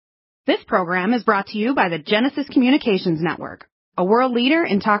This program is brought to you by the Genesis Communications Network, a world leader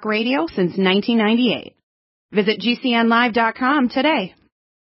in talk radio since 1998. Visit GCNlive.com today.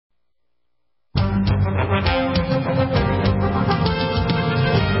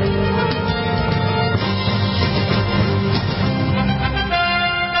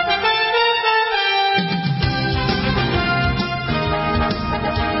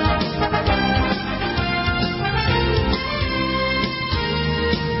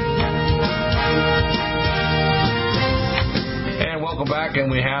 Back, and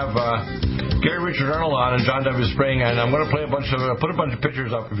we have Gary Richard Arnold on and John W. Spring, and I'm going to play put a bunch of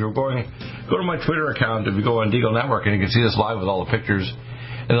pictures up. If you're go to my Twitter account, if you go on Deagle Network, and you can see this live with all the pictures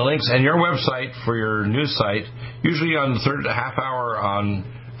and the links, and your website for your news site, usually on the third half hour on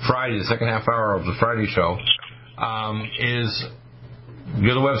Friday, the second half hour of the Friday show, is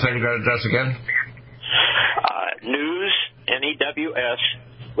give the website address again. News, NEWS,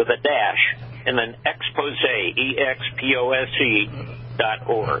 with a dash, and then expose,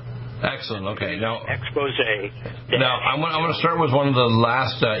 EXPOSE.org. Excellent. Okay. Now, expose. Now, I'm going to start with one of the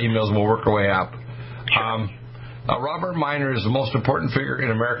last emails, and we'll work our way up. Sure. Robert Minor is the most important figure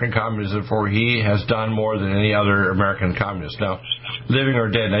in American communism, for he has done more than any other American communist. Now, living or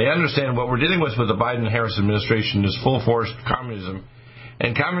dead. Now, you understand what we're dealing with the Biden-Harris administration is full-force communism,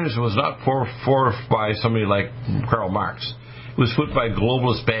 and communism was not forced by somebody like Karl Marx. It was put by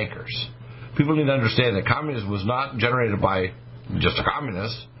globalist bankers. People need to understand that communism was not generated by just a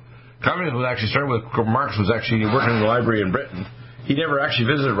communist. Communism was actually started with Marx was actually working in the library in Britain. He never actually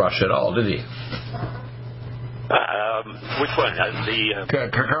visited Russia at all, did he? Which one?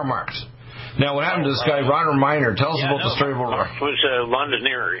 Karl Marx. Now, what happened to this guy, Robert Minor? Tell us about the story about Marx was a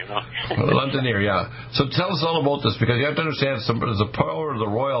Londoner, you know. Londoner, yeah. So tell us all about this, because you have to understand there's a power of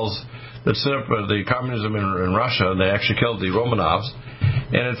the royals that set up the communism in Russia, and they actually killed the Romanovs.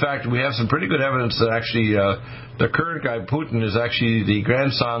 And in fact, we have some pretty good evidence that actually the current guy, Putin, is actually the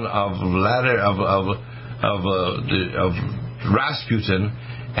grandson of Rasputin,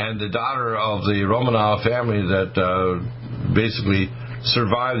 and the daughter of the Romanov family that basically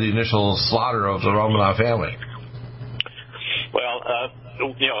survived the initial slaughter of the Romanov family. Well,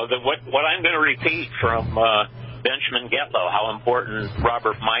 what I'm going to repeat from Benjamin Getlow, how important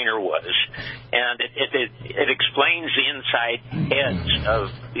Robert Minor was, and it explains the inside heads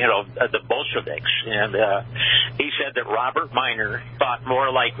of the Bolsheviks. And he said that Robert Minor thought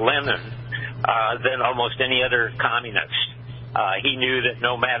more like Lenin than almost any other communist. He knew that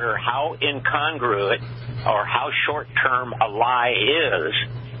no matter how incongruent or how short-term a lie is,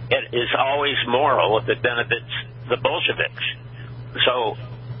 it is always moral if it benefits the Bolsheviks. So,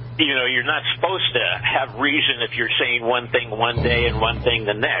 you're not supposed to have reason if you're saying one thing one day and one thing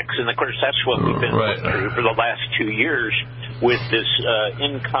the next. And, of course, that's what we've been through for the last 2 years with this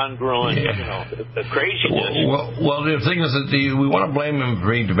incongruent, craziness. Well, the thing is that we want to blame him for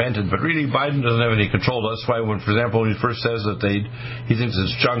being demented, but really Biden doesn't have any control. That's why when, for example, he first says that he thinks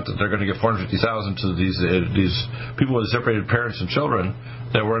it's junk that they're going to give $450,000 to these people with separated parents and children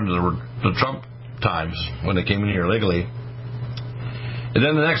that were under the Trump times when they came in here legally. And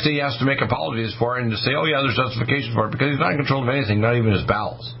then the next day he has to make apologies for it and to say, oh, yeah, there's justification for it, because he's not in control of anything, not even his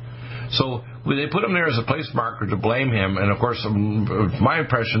bowels. So they put him there as a place marker to blame him. And, of course, my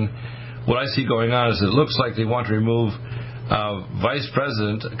impression, what I see going on is it looks like they want to remove Vice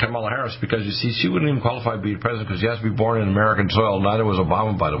President Kamala Harris, because, you see, she wouldn't even qualify to be president because she has to be born in American soil. Neither was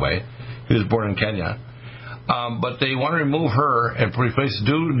Obama, by the way. He was born in Kenya. But they want to remove her and replace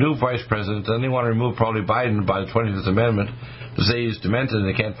the new vice president. Then they want to remove probably Biden by the 25th Amendment to say he's demented and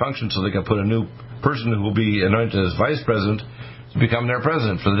they can't function, so they can put a new person who will be anointed as vice president to become their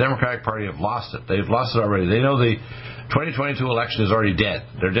president. For the Democratic Party have lost it. They've lost it already. They know the 2022 election is already dead.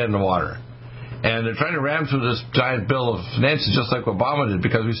 They're dead in the water. And they're trying to ram through this giant bill of finances just like Obama did,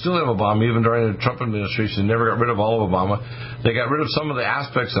 because we still have Obama. Even during the Trump administration, they never got rid of all of Obama. They got rid of some of the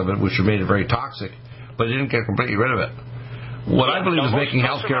aspects of it, which made it very toxic, but they didn't get completely rid of it. What I believe is making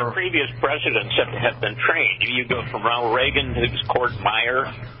health care... Most of our previous presidents have been trained. You go from Ronald Reagan to Gordon Meyer.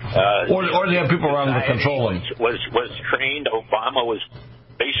 Or they have people around to control them. Was trained. Obama was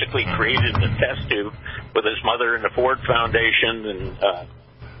basically created in a test tube with his mother in the Ford Foundation. And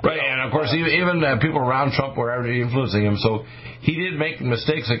right, and of course, even people around Trump were already influencing him. So he did make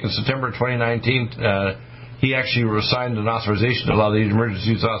mistakes, like in September 2019. He actually signed an authorization to allow the emergency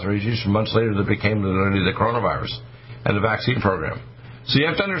use authorization months later that became the coronavirus and the vaccine program. So you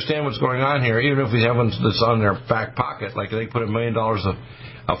have to understand what's going on here, even if we have one that's on their back pocket, like they put $1 million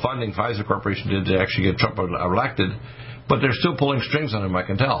of funding Pfizer Corporation did to actually get Trump elected, but they're still pulling strings on him, I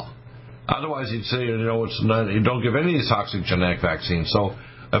can tell. Otherwise, he'd say, it's not, you don't give any of these toxic genetic vaccines. So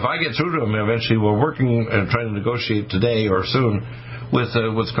if I get through to them, eventually we're working and trying to negotiate today or soon with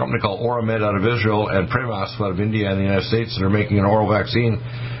a company called Oramed out of Israel and Primas out of India and the United States that are making an oral vaccine.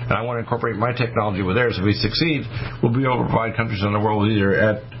 And I want to incorporate my technology with theirs. If we succeed, we'll be able to provide countries in the world either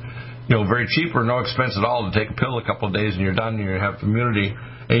at very cheap or no expense at all to take a pill a couple of days and you're done and you have immunity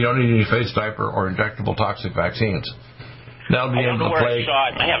and you don't need any face diaper or injectable toxic vaccines. That'll be I don't know able to where play. I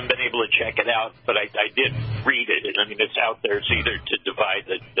saw it. I haven't been able to check it out, but I did read it. I mean, it's out there. It's either to divide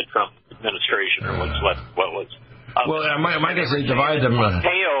the Trump administration or what's left. Well, my guess they divide them.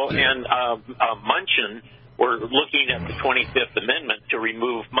 Pompeo and Munchin were looking at the 25th Amendment to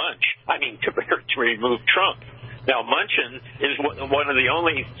remove to remove Trump. Now, Munchin is one of the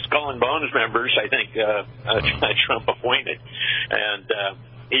only Skull and Bones members, I think, Trump appointed. And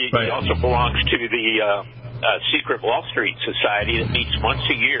he also belongs to the secret Wall Street society that meets once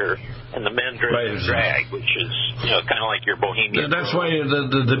a year in the Men's Drag, which is kind of like your Bohemian. That's why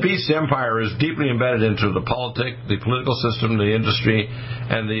the beast empire is deeply embedded into the political system, the industry,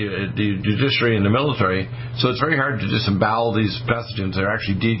 and the judiciary and the military. So it's very hard to disembowel these pathogens. They're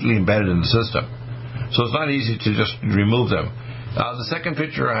actually deeply embedded in the system. So it's not easy to just remove them. The second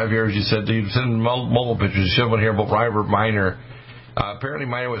picture I have here, as you said, you send multiple pictures. You showed one here about Robert Minor. Apparently,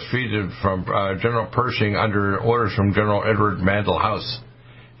 Minor was treated from General Pershing under orders from General Edward Mandell House.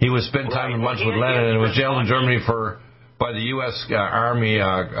 He was spent time in months with Lenin and was jailed in Germany by the U.S. Army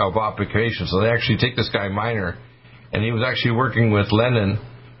of Occupation. So they actually take this guy Minor, and he was actually working with Lenin.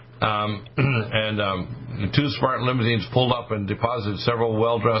 The two Spartan limousines pulled up and deposited several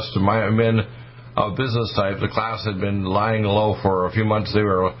well-dressed men of business type. The class had been lying low for a few months. They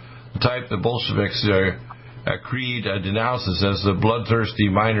were the type the Bolsheviks creed denounces as the bloodthirsty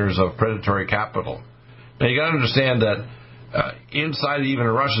miners of predatory capital. Now you got to understand that inside even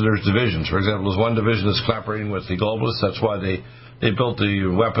Russia there's divisions. For example, there's one division that's collaborating with the globalists. That's why they built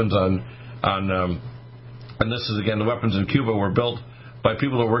the weapons on and this is again the weapons in Cuba were built by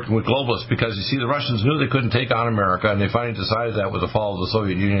people that are working with globalists, because you see the Russians knew they couldn't take on America, and they finally decided that with the fall of the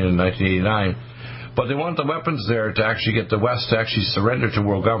Soviet Union in 1989. But they want the weapons there to actually get the West to actually surrender to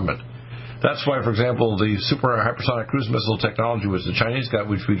world government. That's why, for example, the super hypersonic cruise missile technology which the Chinese got,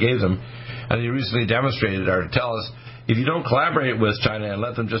 which we gave them, and they recently demonstrated, are to tell us, if you don't collaborate with China and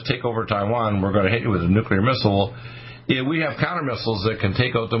let them just take over Taiwan, we're going to hit you with a nuclear missile. We have counter missiles that can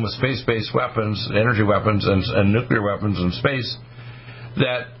take out them with space-based weapons, energy weapons, and nuclear weapons in space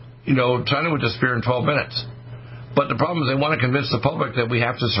that, China would disappear in 12 minutes. But the problem is they want to convince the public that we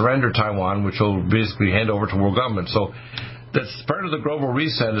have to surrender Taiwan, which will basically hand over to world government. So that's part of the global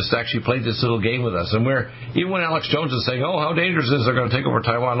reset, is to actually play this little game with us. And even when Alex Jones is saying, how dangerous is it, they're going to take over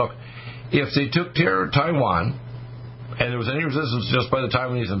Taiwan, look, if they took Taiwan and there was any resistance just by the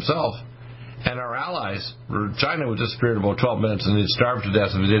Taiwanese themselves, and our allies, China would disappear in about 12 minutes and they'd starve to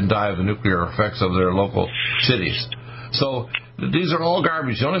death if they didn't die of the nuclear effects of their local cities. So these are all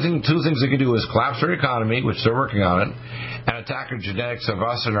garbage. The only two things they can do is collapse their economy, which they're working on it, and attack the genetics of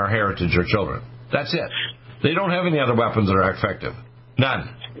us and our heritage, our children. That's it. They don't have any other weapons that are effective. None.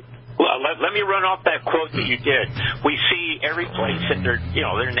 Well, let me run off that quote that you did. We see every place that they're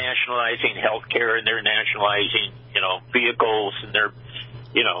nationalizing healthcare and they're nationalizing, vehicles and they're,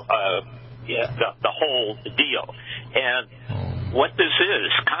 the whole deal. And what this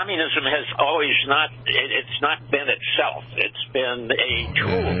is, communism has always it's not been itself. It's been a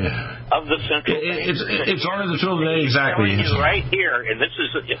tool of the central bank. It's one of the tools, exactly. Right here, and this is,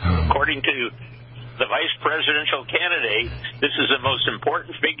 according to the vice presidential candidate, this is the most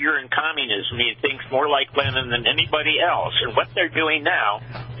important figure in communism. He thinks more like Lenin than anybody else. And what they're doing now,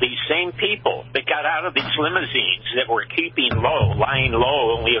 these same people that got out of these limousines that were lying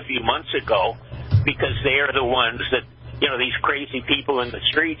low only a few months ago, because they are the ones that, these crazy people in the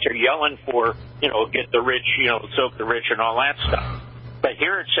streets are yelling for, get the rich, soak the rich and all that stuff. But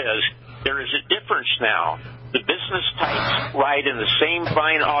here it says, there is a difference now. The business types ride in the same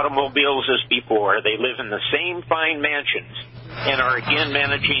fine automobiles as before. They live in the same fine mansions and are again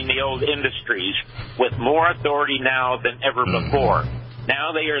managing the old industries with more authority now than ever before.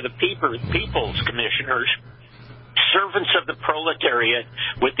 Now they are the people's commissioners, servants of the proletariat,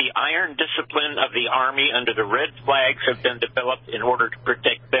 with the iron discipline of the army under the red flags have been developed in order to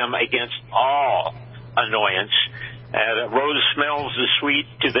protect them against all annoyance. Rose smells as sweet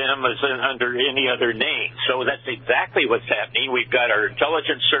to them as under any other name. So that's exactly what's happening. We've got our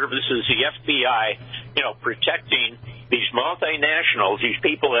intelligence services, the FBI, protecting these multinationals, these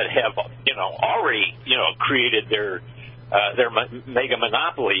people that have, already, created their mega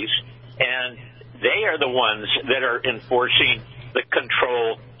monopolies, and they are the ones that are enforcing the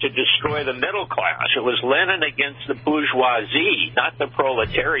control to destroy the middle class. It was Lenin against the bourgeoisie, not the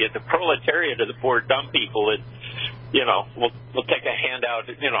proletariat. The proletariat are the poor dumb people that, will take a handout,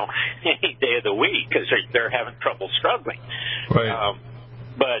 any day of the week because they're having trouble struggling. Right.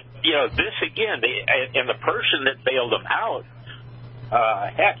 But, this again, and the person that bailed him out,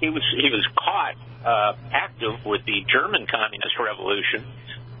 he was caught active with the German Communist Revolution,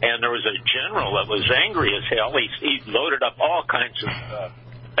 and there was a general that was angry as hell. He loaded up all kinds of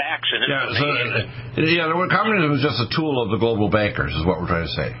facts and information. Communism was just a tool of the global bankers, is what we're trying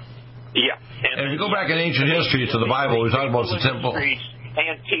to say. Yeah. And if you go back in ancient history to the Bible, we talk about the temple.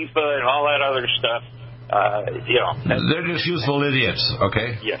 Antifa and all that other stuff. They're just useful idiots,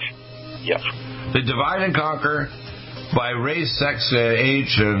 okay? Yes. They divide and conquer by race, sex,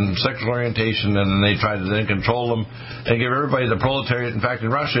 age, and sexual orientation, and then they try to then control them and give everybody the proletariat. In fact, in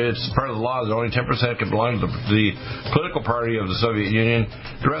Russia, it's part of the law that only 10% can belong to the political party of the Soviet Union.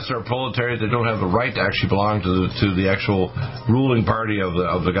 The rest are proletariat. They don't have the right to actually belong to the actual ruling party of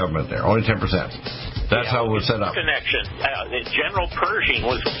the government there. Only 10%. That's how it was set up. Connection. General Pershing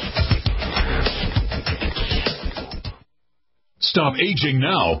was... Stop aging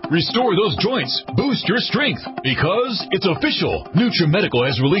now. Restore those joints. Boost your strength. Because it's official. NutriMedical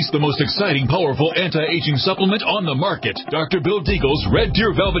has released the most exciting, powerful anti-aging supplement on the market. Dr. Bill Deagle's Red Deer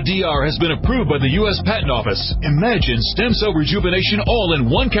Velvet DR has been approved by the U.S. Patent Office. Imagine stem cell rejuvenation all in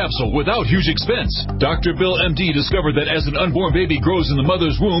one capsule without huge expense. Dr. Bill MD discovered that as an unborn baby grows in the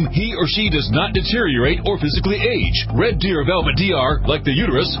mother's womb, he or she does not deteriorate or physically age. Red Deer Velvet DR, like the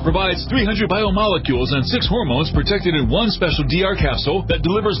uterus, provides 300 biomolecules and 6 hormones protected in one special DR capsule that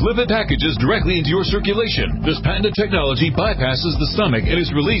delivers lipid packages directly into your circulation. This patented technology bypasses the stomach and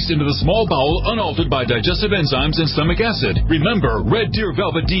is released into the small bowel unaltered by digestive enzymes and stomach acid. Remember, Red Deer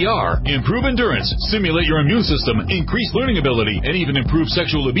Velvet DR. Improve endurance, stimulate your immune system, increase learning ability, and even improve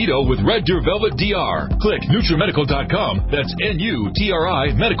sexual libido with Red Deer Velvet DR. Click NutriMedical.com. That's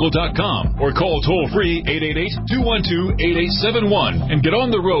NUTRI Medical.com. Or call toll-free 888-212-8871 and get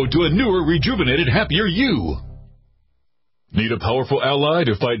on the road to a newer, rejuvenated, happier you. Need a powerful ally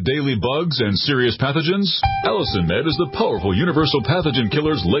to fight daily bugs and serious pathogens? Allicin Med is the powerful universal pathogen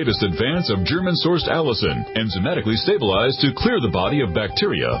killer's latest advance of German-sourced allicin, enzymatically stabilized to clear the body of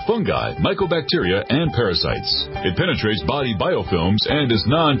bacteria, fungi, mycobacteria, and parasites. It penetrates body biofilms and is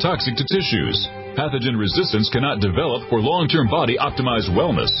non-toxic to tissues. Pathogen resistance cannot develop for long-term body-optimized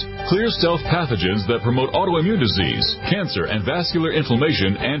wellness. Clear stealth pathogens that promote autoimmune disease, cancer, and vascular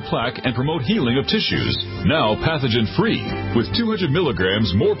inflammation and plaque and promote healing of tissues. Now pathogen-free. With 200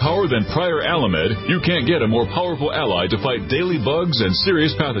 milligrams more power than prior Alamed, you can't get a more powerful ally to fight daily bugs and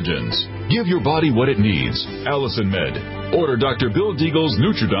serious pathogens. Give your body what it needs. Allicin Med. Order Dr. Bill Deagle's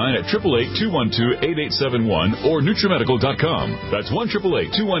Nutridyne at 888-212-8871 or NutriMedical.com. That's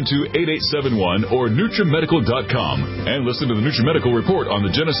 1-888-212-8871 or NutriMedical.com. And listen to the NutriMedical Report on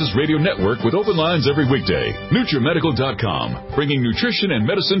the Genesis Radio Network with open lines every weekday. NutriMedical.com, bringing nutrition and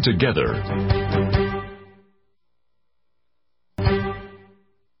medicine together.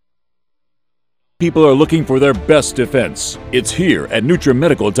 People are looking for their best defense. It's here at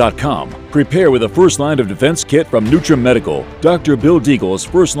NutriMedical.com. Prepare with a first line of defense kit from NutriMedical. Dr. Bill Deagle's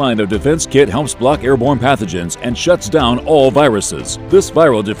first line of defense kit helps block airborne pathogens and shuts down all viruses. This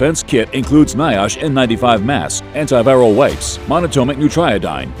viral defense kit includes NIOSH N95 mask, antiviral wipes, monotomic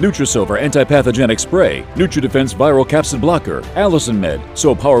Nutriodine, Nutrisilver antipathogenic spray, NutriDefense viral capsid blocker, Allicin Med,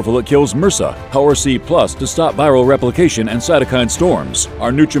 so powerful it kills MRSA, Power C Plus to stop viral replication and cytokine storms.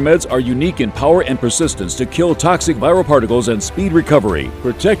 Our NutriMeds are unique in power and persistence to kill toxic viral particles and speed recovery.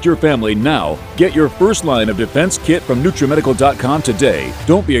 Protect your family now. Get your first line of defense kit from NutriMedical.com today.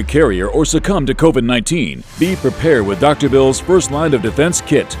 Don't be a carrier or succumb to COVID-19. Be prepared with Dr. Bill's first line of defense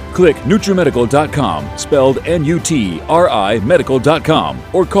kit. Click NutriMedical.com, spelled N-U-T-R-I Medical.com,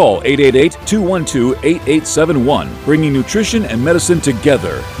 or call 888-212-8871, bringing nutrition and medicine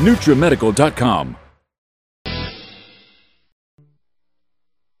together. NutriMedical.com.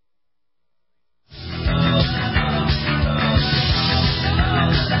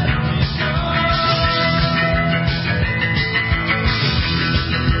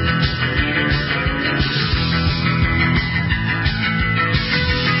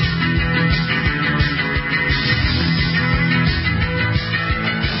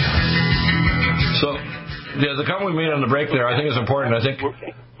 The comment we made on the break there, I think, is important. I think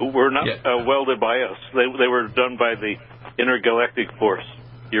we're not welded by us. They were done by the intergalactic force.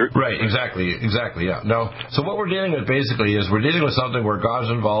 Right, exactly, yeah. No. So what we're dealing with basically is we're dealing with something where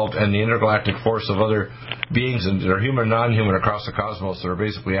God's involved and the intergalactic force of other beings that are human and non-human across the cosmos that are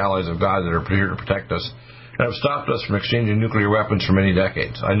basically allies of God that are here to protect us. and have stopped us from exchanging nuclear weapons for many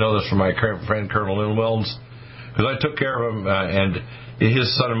decades. I know this from my friend Colonel Lynn Wilms, because I took care of him, and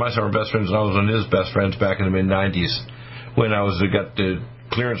his son and my son were best friends, and I was one of his best friends back in the mid-'90s when I got the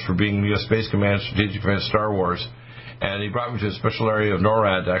clearance for being U.S. Space Command Strategic Defense Star Wars. And he brought me to a special area of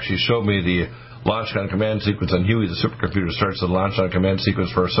NORAD to actually show me the launch on command sequence on Huey, the supercomputer starts the launch on command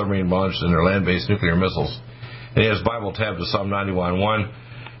sequence for a submarine launch in their land-based nuclear missiles. And he has Bible tab to Psalm 91:1.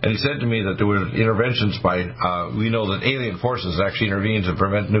 And he said to me that there were interventions by, we know that alien forces actually intervened to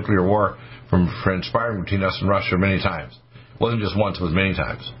prevent nuclear war from transpiring between us and Russia many times. It wasn't just once, it was many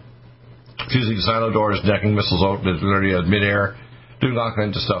times. Fusing silo doors, decking missiles out literally at midair, doing all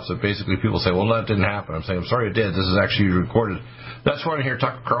kinds of stuff that basically people say, well, that didn't happen. I'm saying, I'm sorry it did. This is actually recorded. That's why I hear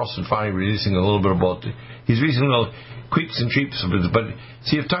Tucker Carlson finally releasing a little bit about, he's releasing little tweaks and treats. But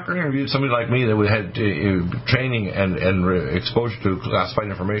see, if Tucker interviewed somebody like me that would had training and exposure to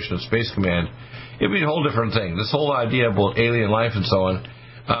classified information at Space Command, it would be a whole different thing. This whole idea about alien life and so on,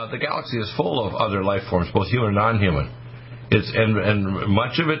 the galaxy is full of other life forms, both human and non-human. And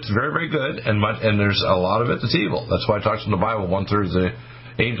much of it's very, very good, and there's a lot of it that's evil. That's why it talks in the Bible, 1/3 of the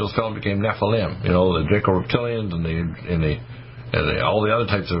angels fell and became Nephilim. You know, the Draco-reptilians and all the other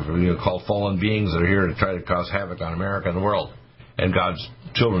types of called fallen beings that are here to try to cause havoc on America and the world, and God's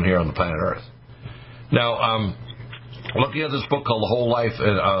children here on the planet Earth. Now, looking at this book called The Whole Life,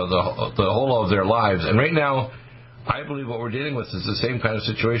 the Whole of Their Lives, and right now, I believe what we're dealing with is the same kind of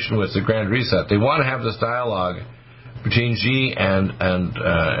situation with the Grand Reset. They want to have this dialogue between Xi and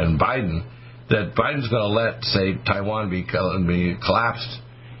Biden, that Biden's going to let, say, Taiwan be collapsed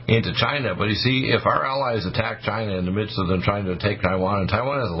into China. But you see, if our allies attack China in the midst of them trying to take Taiwan, and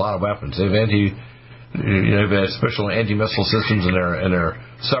Taiwan has a lot of weapons. They've special anti-missile systems in their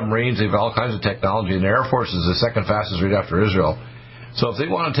submarines. They've all kinds of technology, and their Air Force is the second fastest right after Israel. So if they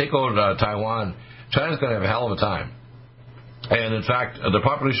want to take over Taiwan, China's going to have a hell of a time. And in fact, the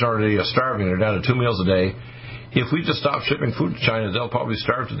population already is starving. They're down to 2 meals a day. If we just stop shipping food to China, they'll probably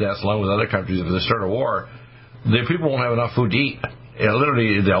starve to death along with other countries. If they start a war, the people won't have enough food to eat.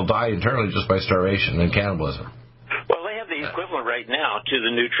 Literally, they'll die internally just by starvation and cannibalism. Well, they have the equivalent right now to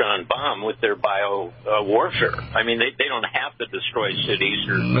the neutron bomb with their bio warfare. I mean, they don't have to destroy cities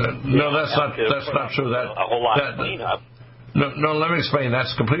or no, that's not true. That a whole lot of cleanup. No, let me explain.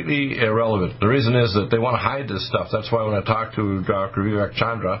 That's completely irrelevant. The reason is that they want to hide this stuff. That's why when I talk to Dr. Vivek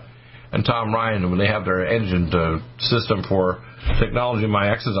Chandra and Tom Ryan, when they have their engine system for technology in my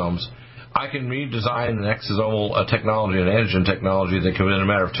exosomes, I can redesign an exosomal technology, an engine technology that can, in a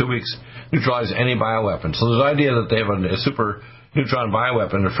matter of 2 weeks, neutralize any bioweapon. So the idea that they have a super neutron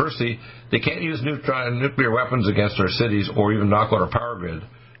bioweapon, firstly, they can't use nuclear weapons against our cities or even knock out our power grid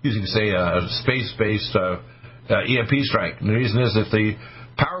using, say, a space-based EMP strike. And the reason is if the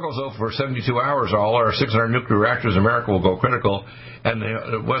power goes out for 72 hours, all our 600 nuclear reactors in America will go critical, and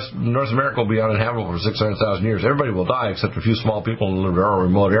North America will be uninhabitable for 600,000 years. Everybody will die except a few small people in very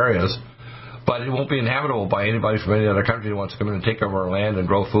remote areas. But it won't be inhabitable by anybody from any other country who wants to come in and take over our land and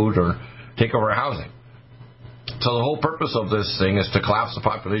grow food or take over our housing. So the whole purpose of this thing is to collapse the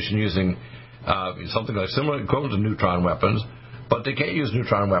population using something like similar equivalent to neutron weapons. But they can't use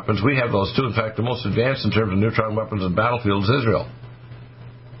neutron weapons. We have those too. In fact, the most advanced in terms of neutron weapons in battlefield is Israel.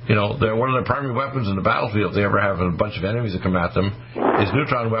 You know, they're one of their primary weapons in the battlefield, if they ever have a bunch of enemies that come at them, is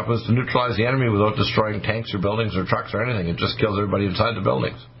neutron weapons to neutralize the enemy without destroying tanks or buildings or trucks or anything. It just kills everybody inside the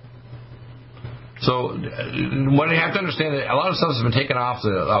buildings. So what you have to understand is a lot of stuff has been taken off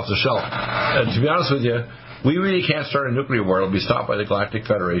the shelf. To be honest with you, we really can't start a nuclear war. It'll be stopped by the Galactic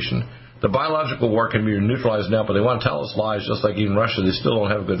Federation. The biological war can be neutralized now, but they want to tell us lies, just like even Russia. They still don't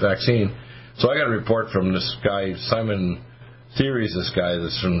have a good vaccine. So I got a report from this guy, Simon Theories, this guy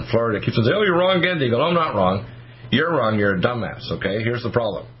that's from Florida. Keeps saying, oh, you're wrong again. They go, no, I'm not wrong. You're wrong. You're a dumbass, okay? Here's the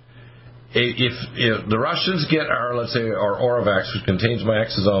problem. If the Russians get our, let's say, our Oravax, which contains my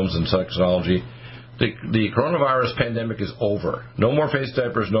exosomes and technology, the coronavirus pandemic is over. No more face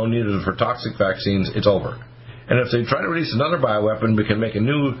diapers, no need for toxic vaccines. It's over. And if they try to release another bioweapon, we can make a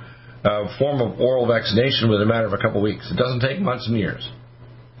new form of oral vaccination within a matter of a couple of weeks. It doesn't take months and years.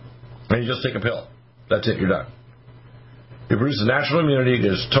 And you just take a pill. That's it. You're done. It produces natural immunity.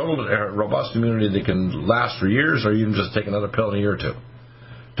 There's total robust immunity that can last for years, or you can just take another pill in a year or two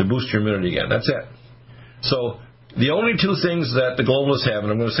to boost your immunity again. That's it. So the only two things that the globalists have,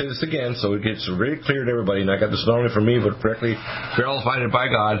 and I'm going to say this again so it gets very clear to everybody, and I got this not only from me but correctly verified by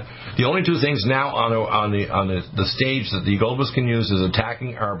God, the only two things now on the stage that the globalists can use is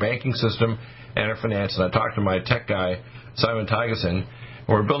attacking our banking system and our finance. And I talked to my tech guy, Simon Tygeson.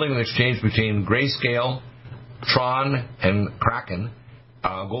 We're building an exchange between Grayscale, Tron, and Kraken,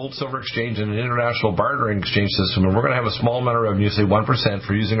 gold, silver exchange, and an international bartering exchange system, and we're going to have a small amount of revenue, say 1%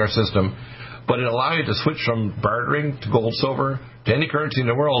 for using our system, but it'll allow you to switch from bartering to gold, silver, to any currency in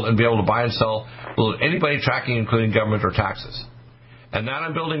the world and be able to buy and sell without anybody tracking, including government or taxes. And that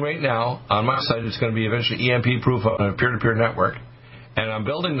I'm building right now on my site. It's going to be eventually EMP-proof on a peer-to-peer network. And I'm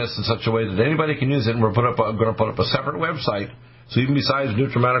building this in such a way that anybody can use it, and I'm going to put up a separate website. So even besides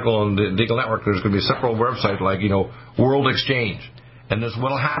NutriMedical and the Deagle Network, there's going to be a separate website like, World Exchange. And this,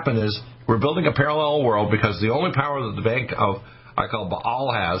 what'll happen is we're building a parallel world because the only power that the bank of, I call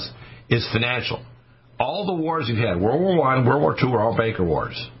Baal, has is financial. All the wars you've had, World War I, World War II, are all banker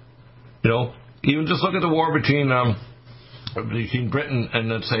wars. Even just look at the war between Britain and,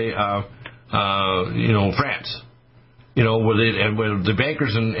 let's say, France. Where the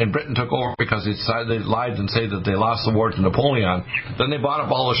bankers in Britain took over because they decided they lied and say that they lost the war to Napoleon. Then they bought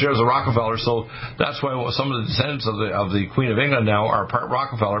up all the shares of Rockefeller. So that's why some of the descendants of the Queen of England now are part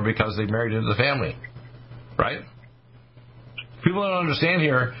Rockefeller, because they married into the family, right? People don't understand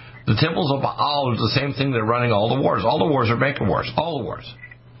here. The temples of Baal are the same thing. They're running all the wars. All the wars are banker wars. All the wars.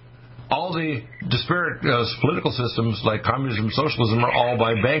 All the disparate political systems like communism, socialism are all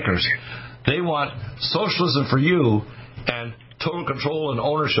by bankers. They want socialism for you and total control and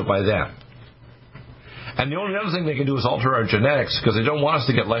ownership by them. And the only other thing they can do is alter our genetics, because they don't want us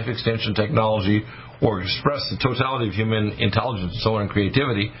to get life extension technology or express the totality of human intelligence and so on and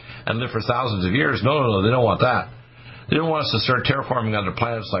creativity and live for thousands of years. No, they don't want that. They don't want us to start terraforming other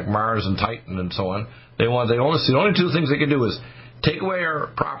planets like Mars and Titan and so on. The only two things they can do is take away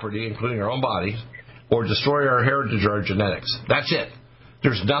our property, including our own bodies, or destroy our heritage or our genetics. That's it.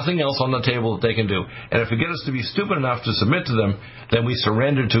 There's nothing else on the table that they can do. And if we get us to be stupid enough to submit to them, then we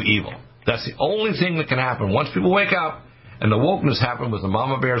surrender to evil. That's the only thing that can happen. Once people wake up, and the wokeness happen with the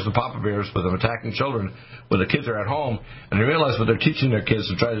mama bears and papa bears, with them attacking children, when the kids are at home, and they realize what they're teaching their kids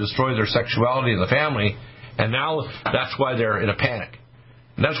to try to destroy their sexuality in the family, and now that's why they're in a panic.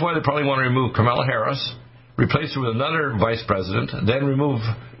 And that's why they probably want to remove Kamala Harris, replace her with another vice president, then remove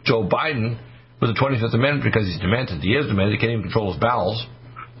Joe Biden with the 25th Amendment, because he's demented. He is demented. He can't even control his bowels.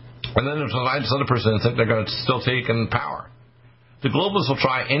 And then there's this other person that think they're going to still take in power. The globalists will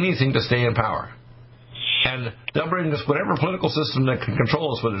try anything to stay in power. And they'll bring us whatever political system that can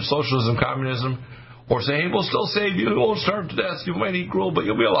control us, whether it's socialism, communism, or say, hey, we'll still save you. You won't starve to death. You might eat gruel, but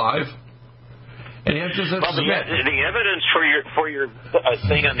you'll be alive. And you have to just the evidence for your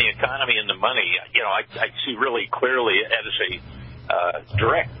thing on the economy and the money, I see really clearly as a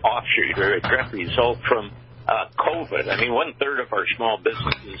direct offshoot or a direct result from COVID. I mean, 1/3 of our small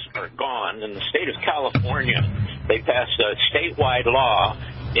businesses are gone. In the state of California, they passed a statewide law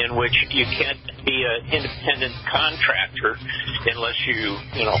in which you can't be an independent contractor unless you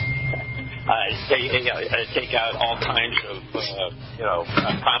take out all kinds of,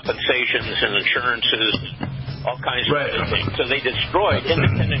 compensations and insurances, all kinds of other things. So they destroyed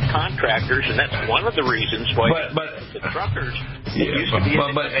independent contractors, and that's one of the reasons why the truckers used to be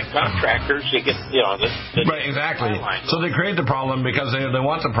independent contractors. They get, right, exactly. So they create the problem because they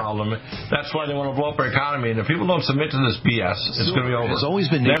want the problem. That's why they want to blow up our economy. And if people don't submit to this BS, it's going to be over. It's always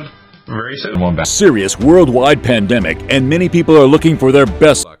been very soon. Serious worldwide pandemic, and many people are looking for their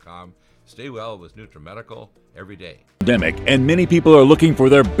best. Stay well with NutriMedical every day. Pandemic, and many people are looking for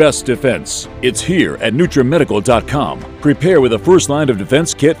their best defense. It's here at NutriMedical.com. Prepare with a first line of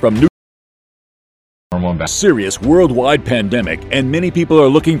defense kit from Serious worldwide pandemic, and many people are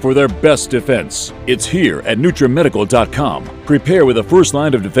looking for their best defense. It's here at NutriMedical.com. Prepare with a first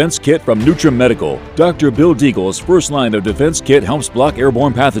line of defense kit from NutriMedical. Dr. Bill Deagle's first line of defense kit helps block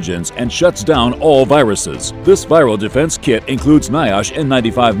airborne pathogens and shuts down all viruses. This viral defense kit includes NIOSH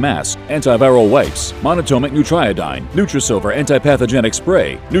N95 mask, antiviral wipes, monatomic nutriodine, Nutrisilver antipathogenic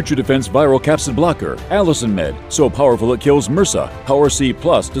spray, NutriDefense viral capsid blocker, Allison Med, so powerful it kills MRSA, Power C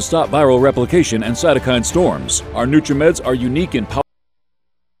Plus to stop viral replication and cytokine storms. Our NutriMeds are unique in power.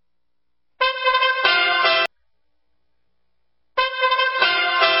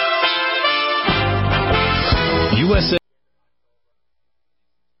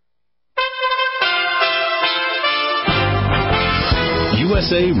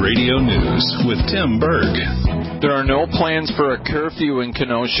 USA Radio News with Tim Berg. There are no plans for a curfew in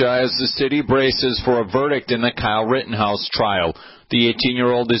Kenosha as the city braces for a verdict in the Kyle Rittenhouse trial. The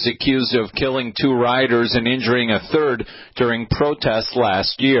 18-year-old is accused of killing 2 riders and injuring a third during protests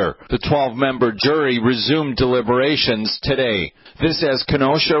last year. The 12-member jury resumed deliberations today. This as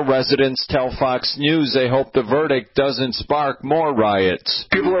Kenosha residents tell Fox News they hope the verdict doesn't spark more riots.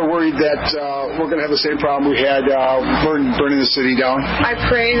 People are worried that we're going to have the same problem we had burning the city down. I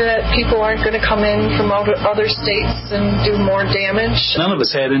pray that people aren't going to come in from other states and do more damage. None of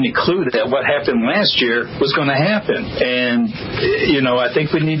us had any clue that what happened last year was going to happen. And, I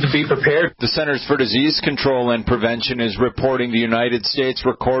think we need to be prepared. The Centers for Disease Control and Prevention is reporting the United States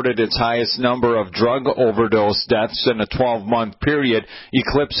recorded its highest number of drug overdose deaths in a 12-month period,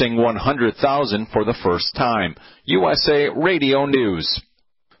 eclipsing 100,000 for the first time. USA Radio News.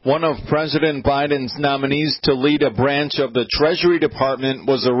 One of President Biden's nominees to lead a branch of the Treasury Department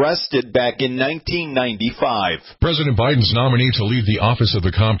was arrested back in 1995. President Biden's nominee to lead the Office of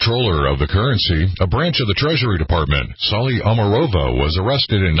the Comptroller of the Currency, a branch of the Treasury Department, Sally Omarova, was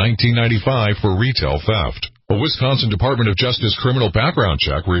arrested in 1995 for retail theft. A Wisconsin Department of Justice criminal background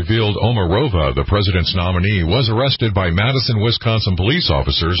check revealed Omarova, the president's nominee, was arrested by Madison, Wisconsin police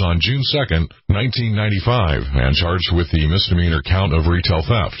officers on June 2, 1995, and charged with the misdemeanor count of retail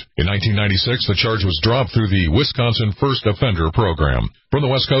theft. In 1996, the charge was dropped through the Wisconsin First Offender Program. From the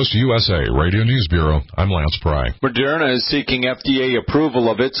West Coast USA Radio News Bureau, I'm Lance Pry. Moderna is seeking FDA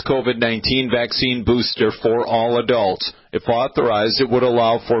approval of its COVID-19 vaccine booster for all adults. If authorized, it would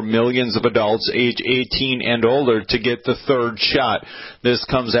allow for millions of adults age 18 and older to get the third shot. This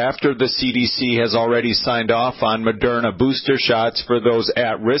comes after the CDC has already signed off on Moderna booster shots for those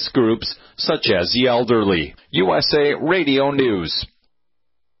at-risk groups, such as the elderly. USA Radio News.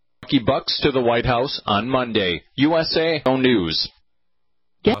 Bucks to the White House on Monday. USA News.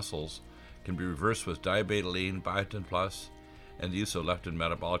 Muscles can be reversed with diabetoline, biotin plus, and the use of leptin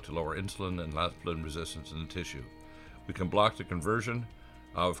metabolic to lower insulin and leptin resistance in the tissue. We can block the conversion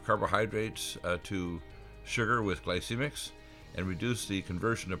of carbohydrates to sugar with glycemics and reduce the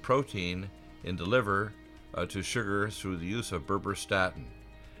conversion of protein in the liver to sugar through the use of berberstatin.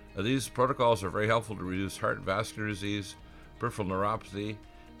 These protocols are very helpful to reduce heart and vascular disease, peripheral neuropathy,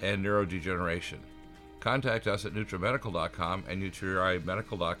 and neurodegeneration. Contact us at NutriMedical.com and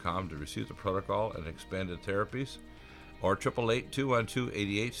NutriMedical.com to receive the protocol and expanded therapies, or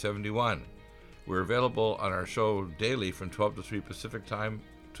 888-212-8871. We're available on our show daily from 12 to 3 Pacific Time,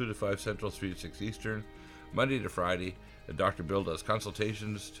 2 to 5 Central, 3 to 6 Eastern, Monday to Friday. Dr. Bill does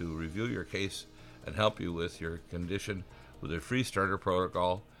consultations to review your case and help you with your condition with a free starter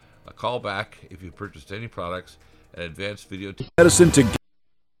protocol. A call back if you purchased any products, and advanced video medicine to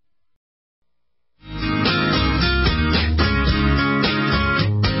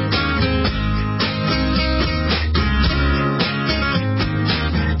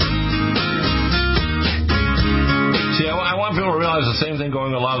the same thing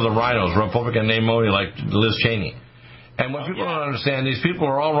going on a lot of the rhinos, Republican pneumonia like Liz Cheney. And what people don't understand, these people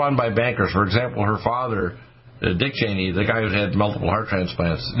are all run by bankers. For example, her father, Dick Cheney, the guy who had multiple heart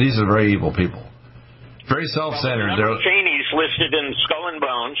transplants, these are very evil people. Very self-centered. Well, Cheney's listed in Skull and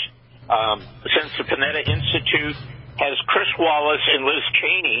Bones. Since the Panetta Institute has Chris Wallace and Liz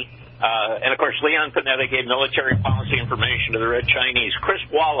Cheney, and of course Leon Panetta gave military policy information to the Red Chinese. Chris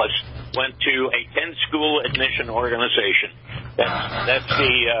Wallace went to a 10-school admission organization. That's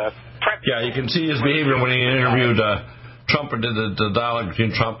the prep. Yeah, you can see his behavior when he interviewed Trump and did the dialogue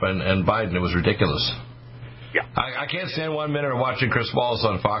between Trump and Biden. It was ridiculous. Yeah. I can't stand 1 minute of watching Chris Wallace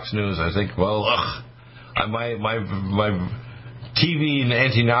on Fox News. I think, well, my TV and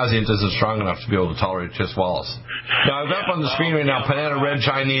anti-nauseant isn't strong enough to be able to tolerate Chris Wallace. Now, I've got up on the screen right now, Panetta Red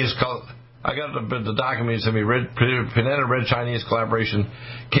Chinese. I got the document sent me. Panetta Red Chinese collaboration,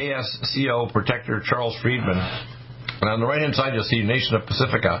 KSCO Protector Charles Friedman. And on the right-hand side, you'll see Nation of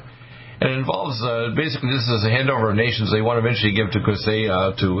Pacifica. And it involves, basically, this is a handover of nations they want to eventually give to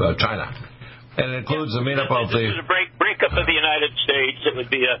China. And it includes the made-up of the... This is a breakup of the United States. It would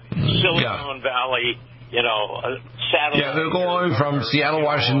be a Silicon Valley, satellite. Yeah, they're going from Seattle,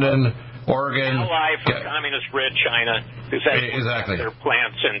 Washington, Oregon. Ally for communist Red China, because that's exactly where their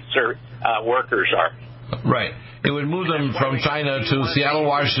plants and their workers are. Right. It would move them from China to Seattle,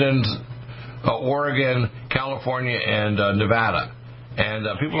 Washington, Oregon, California, and Nevada. And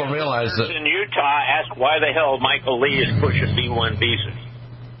people don't realize that... In Utah, ask why the hell Michael Lee is pushing B-1 visas.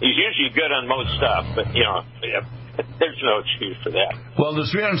 He's usually good on most stuff, but, there's no excuse for that. Well,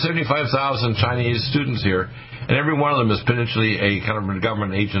 there's 375,000 Chinese students here, and every one of them is potentially a kind of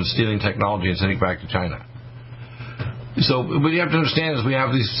government agent stealing technology and sending it back to China. So what you have to understand is we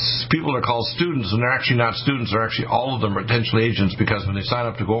have these people that are called students, and they're actually not students. They're actually all of them are potentially agents, because when they sign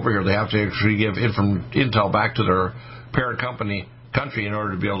up to go over here, they have to actually give intel back to their parent company country in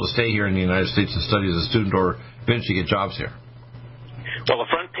order to be able to stay here in the United States and study as a student or eventually get jobs here. Well, the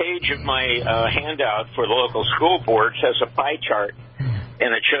front page of my handout for the local school boards has a pie chart,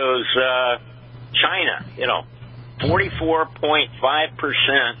 and it shows China,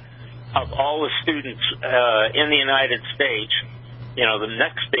 44.5% of all the students in the United States. The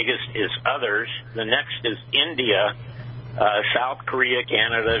next biggest is others. The next is India, South Korea,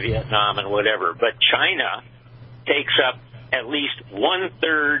 Canada, Vietnam, and whatever. But China takes up at least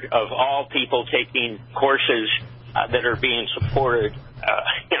 1/3 of all people taking courses that are being supported,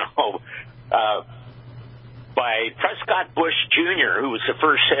 by Prescott Bush Jr., who was the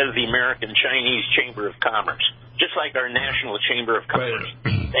first head of the American Chinese Chamber of Commerce, just like our National Chamber of Commerce.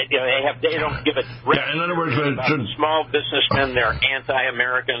 Right. They don't give a in other words, small businessmen. They're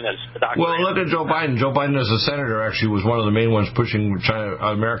anti-American. As Dr. Well, look at Joe Biden. Joe Biden, as a senator, actually was one of the main ones pushing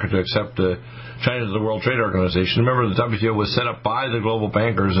America to accept China to the World Trade Organization. Remember, the WTO was set up by the global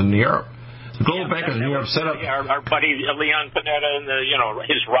bankers in Europe. The global bankers in Europe set up. Our buddy Leon Panetta and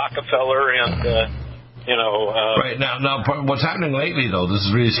his Rockefeller and. Right now, what's happening lately, though, this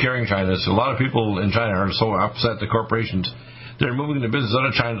is really scaring China. So a lot of people in China are so upset. The corporations, they're moving the business out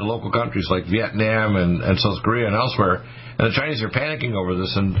of China to local countries like Vietnam and South Korea and elsewhere. And the Chinese are panicking over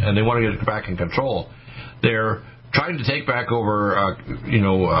this, and they want to get it back in control. They're trying to take back over,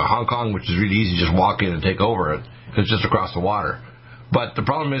 Hong Kong, which is really easy. Just walk in and take over it. It's just across the water. But the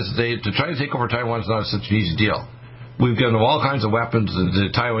problem is to try to take over Taiwan is not such an easy deal. We've given them all kinds of weapons. The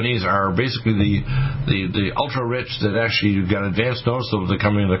Taiwanese are basically the ultra-rich that actually got advance notice of the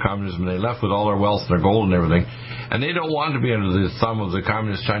coming of the communism. They left with all their wealth and their gold and everything. And they don't want to be under the thumb of the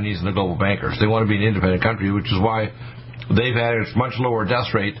communist Chinese and the global bankers. They want to be an independent country, which is why they've had a much lower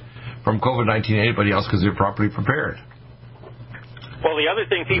death rate from COVID-19 than anybody else because they're properly prepared. Well, the other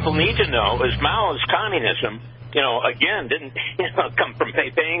thing people need to know is Mao's communism, again, didn't come from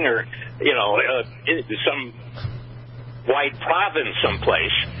Beijing or, some white province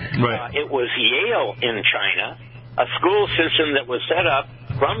someplace. Right. It was Yale in China, a school system that was set up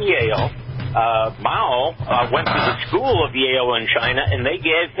from Yale. Mao went to the school of Yale in China, and they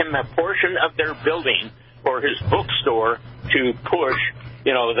gave him a portion of their building for his bookstore to push,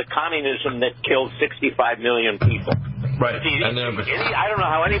 the communism that killed 65 million people. Right. I don't know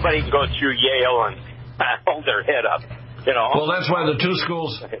how anybody can go through Yale and hold their head up. Well, that's why the two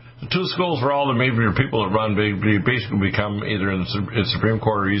schools for all the major people that run basically become either in the Supreme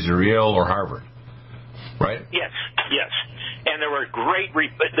Court or either Yale or Harvard, right? Yes, and there were great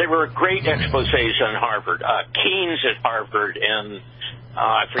exposés on Harvard, Keynes at Harvard, and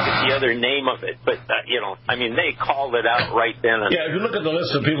I forget the other name of it, but they called it out right then. Yeah, if you look at the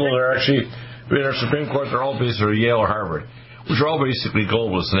list of people that are actually in our Supreme Court, they're all basically Yale or Harvard, which are all basically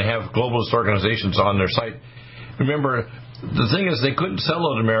globalists, and they have globalist organizations on their site. Remember, the thing is, they couldn't sell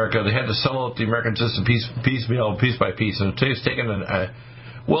out America. They had to sell out the American system piece by piece. And it's taken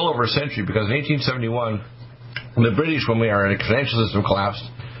well over a century because in 1871, the British, when our financial system collapsed,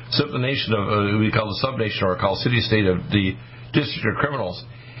 set up the nation of, we call the subnation or called city-state of the District of Criminals.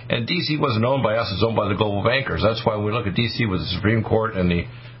 And D.C. wasn't owned by us. It's owned by the global bankers. That's why when we look at D.C. with the Supreme Court and the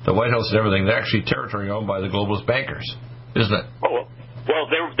White House and everything, they're actually territory owned by the globalist bankers, isn't it? Well,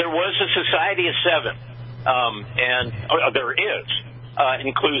 there was a society of seven. There is. It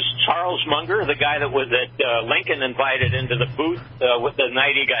includes Charles Munger, the guy that Lincoln invited into the booth the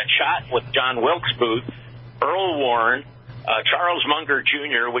night he got shot with John Wilkes Booth, Earl Warren, Charles Munger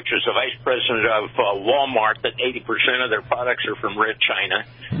Jr., which was the vice president of Walmart, that 80% of their products are from Red China.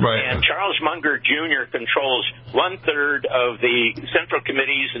 Right. And Charles Munger Jr. controls 1/3 of the central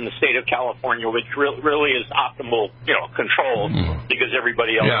committees in the state of California, which really is optimal, control, because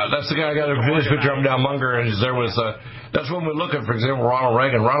everybody else. Yeah, that's the guy I got a picture of down Munger, and there was. That's when we look at, for example, Ronald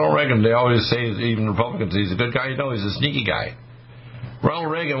Reagan. Ronald Reagan, they always say, even Republicans, he's a good guy. He's a sneaky guy.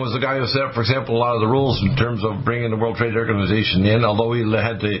 Ronald Reagan was the guy who set up, for example, a lot of the rules in terms of bringing the World Trade Organization in, although he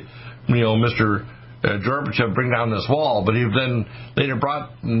had to, Mr. Gorbachev bring down this wall, but he then later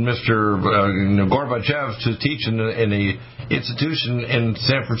brought Mr. Gorbachev to teach in the institution in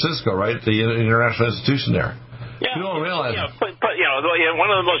San Francisco, right, the international institution there. Yeah, you don't realize. But one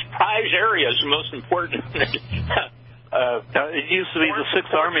of the most prized areas, the most important. It used to be the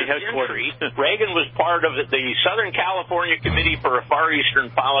Sixth Army headquarters. Reagan was part of the Southern California Committee for a Far Eastern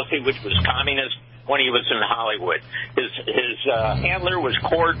Policy, which was communist when he was in Hollywood. His handler was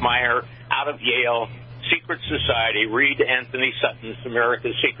Cord Meyer out of Yale, secret society, read Anthony Sutton's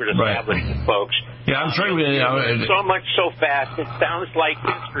America's Secret Establishment, folks. Yeah, I'm sure so much so fast, it sounds like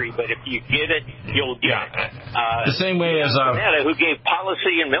history, but if you get it, you'll get it. The same way as who gave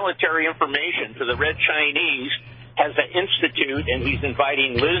policy and military information to the Red Chinese, has an institute, and he's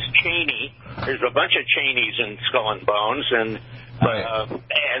inviting Liz Cheney. There's a bunch of Cheneys in Skull and Bones, and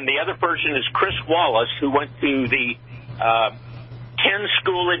the other person is Chris Wallace, who went to the 10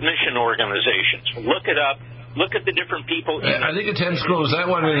 school admission organizations. Look it up. Look at the different people. I think a 10 school, is that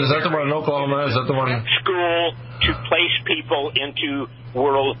one? Is that the one in Oklahoma? Is that the one? School to place people into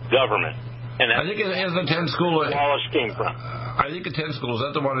world government. And I think it is the 10 school. Wallace came from. I think a 10 school, is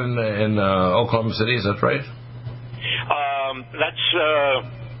that the one in Oklahoma City? Is that right?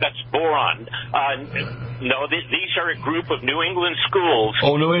 That's Boron. No, these are a group of New England schools.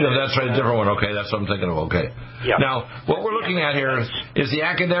 Oh, New England, that's right, a different one. Okay, that's what I'm thinking of. Okay. Yeah. Now, what we're looking at here is the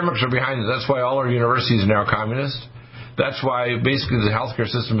academics are behind it. That's why all our universities are now communist. That's why basically the healthcare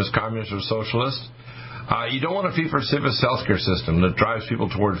system is communist or socialist. You don't want a fee-for-service healthcare system that drives people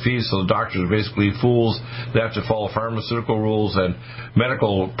toward fees, so the doctors are basically fools. They have to follow pharmaceutical rules and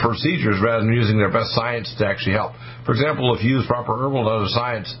medical procedures rather than using their best science to actually help. For example, if you use proper herbal and other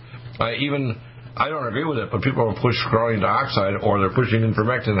science, I don't agree with it, but people will push chlorine dioxide or they're pushing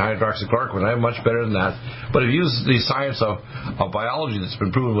ivermectin and hydroxychloroquine. I'm much better than that. But if you use the science of biology that's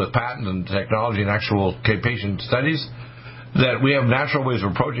been proven with patent and technology and actual patient studies, that we have natural ways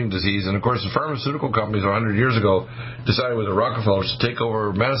of approaching disease. And, of course, the pharmaceutical companies 100 years ago decided with the Rockefellers to take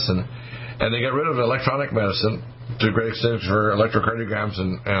over medicine, and they got rid of electronic medicine to a great extent for electrocardiograms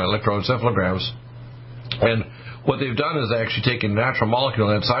and electroencephalograms. And what they've done is they actually taken natural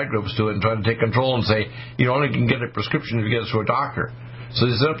molecule and side groups to it and tried to take control and say, you only can get a prescription if you get it through a doctor. So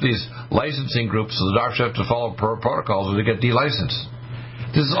they set up these licensing groups so the doctors have to follow protocols or they get delicensed.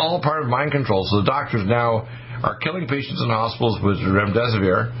 This is all part of mind control. So the doctors now are killing patients in hospitals with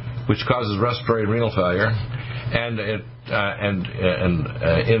remdesivir, which causes respiratory and renal failure, and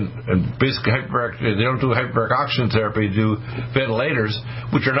basically they don't do hyperbaric oxygen therapy, they do ventilators,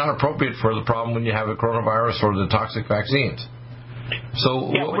 which are not appropriate for the problem when you have a coronavirus or the toxic vaccines. So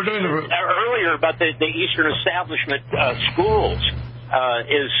what we're doing earlier about the Eastern Establishment schools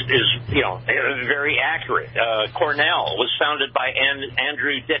is very accurate. Cornell was founded by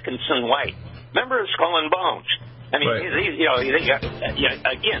Andrew Dickinson White. Remember Skull and Bones? I mean, right.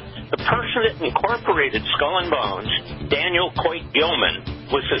 Again, the person that incorporated Skull and Bones, Daniel Coit Gilman,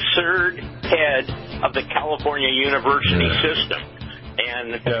 was the third head of the California University system.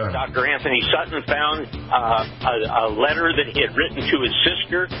 And Dr. Anthony Sutton found a letter that he had written to his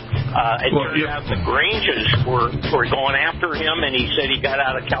sister. It turned out the Granges were going after him, and he said he got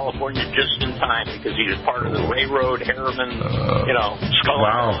out of California just in time because he was part of the Railroad Harriman, Skull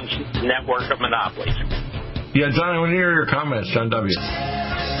and Bones network of monopolies. Yeah, John, I want to hear your comments, John W.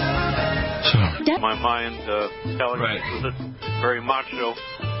 My mind telling me that very macho.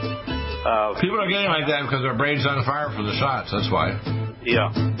 People are getting like that because their brain's on fire for the shots. That's why.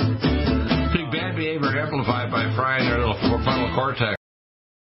 Yeah. Big bad behavior amplified by frying their little frontal cortex.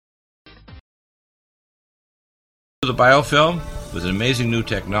 The biofilm was an amazing new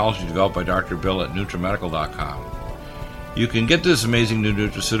technology developed by Dr. Bill at NutriMedical.com. You can get this amazing new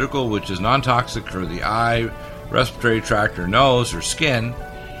nutraceutical, which is non-toxic for the eye, respiratory tract, or nose, or skin,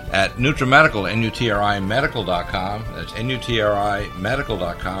 at NutriMedical, NutriMedical.com. That's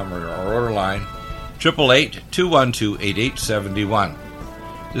NutriMedical.com, or our order line, 888-212-8871.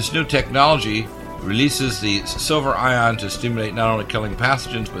 This new technology releases the silver ion to stimulate not only killing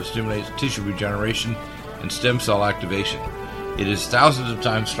pathogens, but stimulates tissue regeneration and stem cell activation. It is thousands of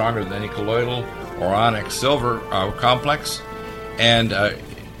times stronger than any colloidal or onyx silver complex, and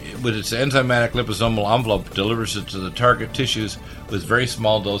with its enzymatic liposomal envelope, delivers it to the target tissues with very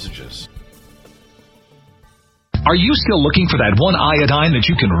small dosages. Are you still looking for that one iodine that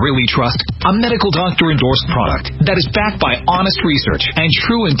you can really trust? A medical doctor-endorsed product that is backed by honest research and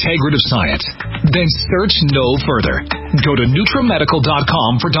true integrative science? Then search no further. Go to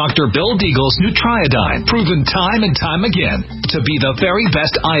NutriMedical.com for Dr. Bill Deagle's Nutriodine, proven time and time again to be the very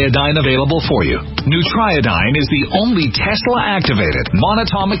best iodine available for you. Nutriodine is the only Tesla-activated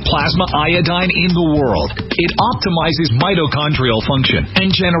monatomic plasma iodine in the world. It optimizes mitochondrial function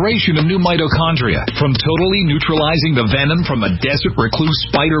and generation of new mitochondria, from totally neutralizing the venom from a desert recluse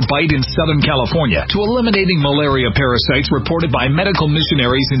spider bite in Southern California to eliminating malaria parasites reported by medical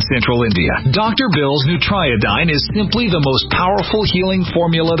missionaries in Central India. Dr. Bill's Nutriodine is simply the most powerful healing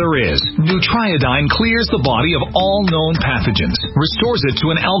formula there is. Nutriodine clears the body of all known pathogens, restores it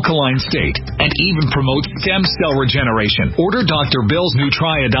to an alkaline state, and even promotes stem cell regeneration. Order Dr. Bill's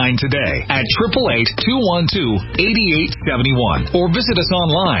Nutriodine today at 888-212-8871 or visit us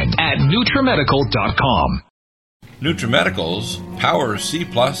online at NutriMedical.com. NutriMedical's Power C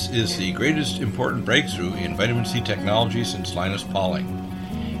Plus is the greatest important breakthrough in vitamin C technology since Linus Pauling.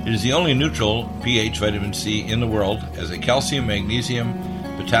 It is the only neutral pH vitamin C in the world as a calcium, magnesium,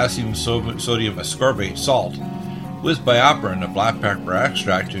 potassium, sodium ascorbate salt with BioPerine, a black pepper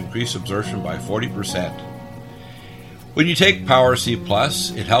extract, to increase absorption by 40%. When you take Power C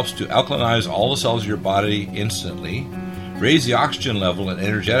Plus, it helps to alkalinize all the cells of your body instantly, raise the oxygen level and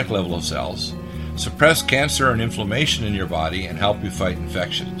energetic level of cells, suppress cancer and inflammation in your body, and help you fight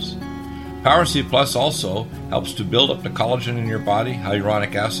infections. Power C Plus also helps to build up the collagen in your body,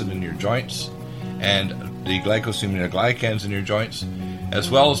 hyaluronic acid in your joints, and the glycosaminoglycans in your joints, as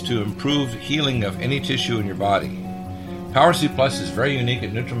well as to improve healing of any tissue in your body. Power C Plus is very unique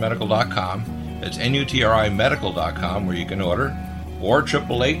at NutriMedical.com. That's NutriMedical.com, where you can order, or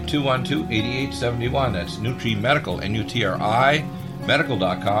 888-212-8871. That's NutriMedical, NUTRI,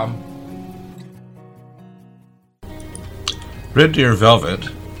 medical.com. Red Deer Velvet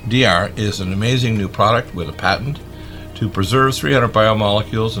DR is an amazing new product with a patent to preserve 300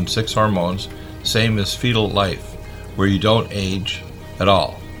 biomolecules and 6 hormones, same as fetal life, where you don't age at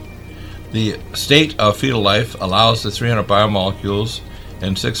all. The state of fetal life allows the 300 biomolecules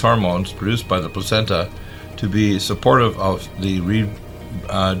and 6 hormones produced by the placenta to be supportive of the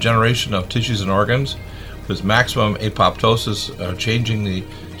regeneration of tissues and organs, with maximum apoptosis, changing the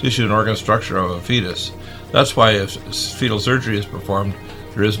tissue and organ structure of a fetus. That's why if fetal surgery is performed,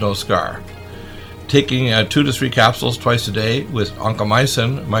 there is no scar. Taking 2 to 3 capsules twice a day with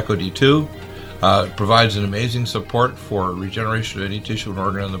oncomycin, myco-D2, provides an amazing support for regeneration of any tissue and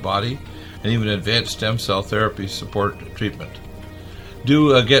organ in the body, and even advanced stem cell therapy support treatment.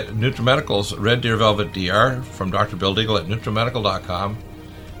 Do get NutriMedical's Red Deer Velvet DR from Dr. Bill Deagle at NutriMedical.com,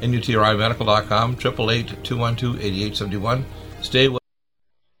 NUTRIMedical.com, 888-212-8871. Stay with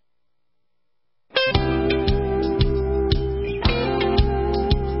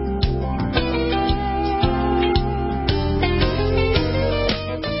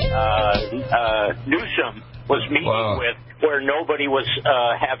Newsom was meeting with where nobody was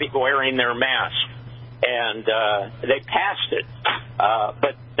wearing their mask, and they passed it.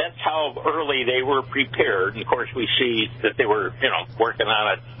 But that's how early they were prepared. And of course, we see that they were, working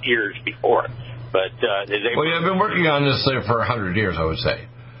on it years before. But they've been working on this for 100 years, I would say.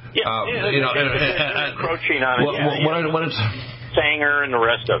 Yeah, encroaching on it. When it's Sanger and the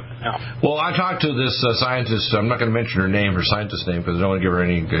rest of them. No. Well, I talked to this scientist. I'm not going to mention her scientist name, because I don't want to give her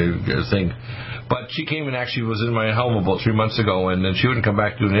any thing. But she came and actually was in my home about 3 months ago, and then she wouldn't come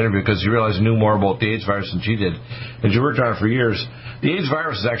back to do an interview because she realized she knew more about the AIDS virus than she did. And she worked on it for years. The AIDS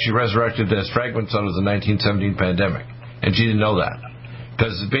virus is actually resurrected as fragments out of the 1917 pandemic, and she didn't know that.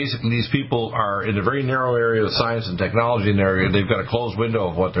 Because basically these people are in a very narrow area of science and technology in their area. They've got a closed window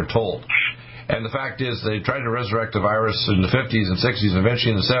of what they're told. And the fact is, they tried to resurrect the virus in the 50s and 60s, and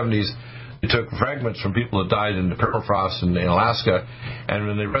eventually in the 70s, they took fragments from people that died in the permafrost in Alaska, and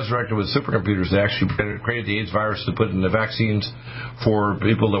when they resurrected with supercomputers, they actually created the AIDS virus to put in the vaccines for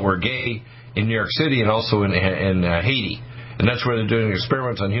people that were gay in New York City and also in Haiti. And that's where they're doing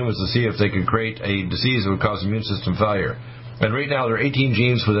experiments on humans to see if they could create a disease that would cause immune system failure. And right now, there are 18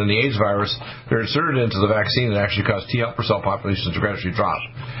 genes within the AIDS virus that are inserted into the vaccine that actually cause T helper cell populations to gradually drop.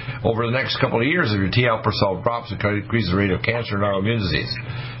 Over the next couple of years, if your T helper cell drops, it increases the rate of cancer and autoimmune disease.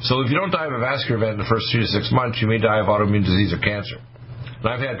 So if you don't die of a vascular event in the first 3 to 6 months, you may die of autoimmune disease or cancer. And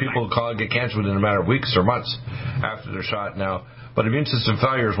I've had people get cancer within a matter of weeks or months after their shot now. But immune system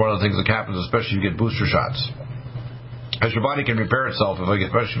failure is one of the things that happens, especially if you get booster shots. As your body can repair itself,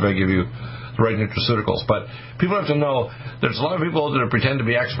 especially if I give you the right nutraceuticals. But people have to know there's a lot of people that pretend to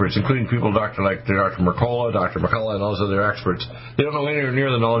be experts, including people like Dr. Mercola, Dr. McCullough, and all those other experts. They don't know anywhere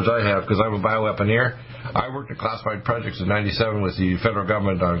near the knowledge I have, because I'm a bioweaponeer. I worked in classified projects in 97 with the federal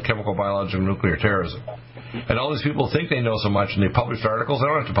government on chemical, biological, and nuclear terrorism. And all these people think they know so much, and they publish articles. They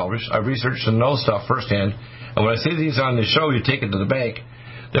don't have to publish. I researched and know stuff firsthand. And when I say these on the show, you take it to the bank,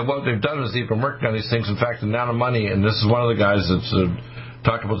 that what they've done is they've been working on these things. In fact, the amount of money, and this is one of the guys that's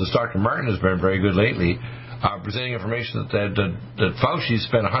talked about this, Dr. Martin, has been very good lately, presenting information that Fauci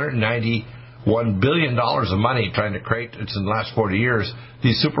spent $191 billion of money trying to create, it's in the last 40 years,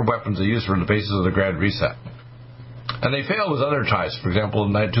 these super weapons they use for the basis of the Grand Reset. And they failed with other types, for example,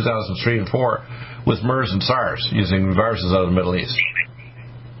 in 2003 and 4, with MERS and SARS, using viruses out of the Middle East.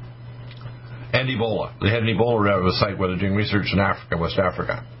 And Ebola. They had an Ebola site where they're doing research in Africa, West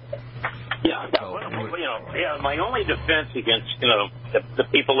Africa. Yeah, my only defense against, the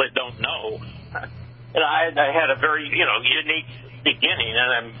people that don't know, I had a very, unique beginning,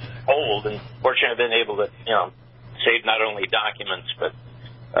 and I'm old, and fortunately I've been able to, save not only documents, but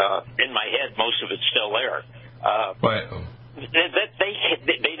in my head, most of it's still there.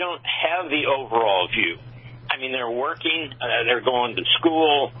 They don't have the overall view. I mean, they're working, they're going to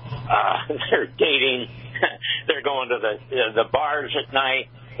school, they're dating, they're going to the bars at night,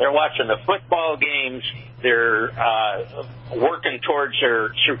 they're watching the football games, they're working towards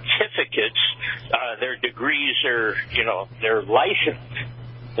their certificates, their degrees, their license.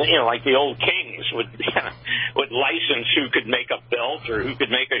 Like the old kings would license who could make a belt or who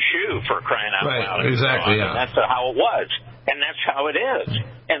could make a shoe, for crying out loud. Right, exactly, yeah. And that's how it was, and that's how it is.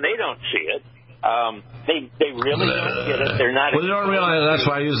 And they don't see it. They really don't get it. They're not. Well, they don't realize. That's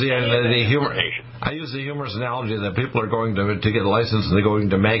why I use the humor. I use the humorous analogy that people are going to get a license and they're going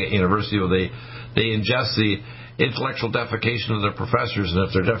to maggot university where they ingest the intellectual defecation of their professors, and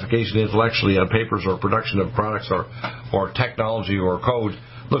if their defecation intellectually on papers or production of products or technology or code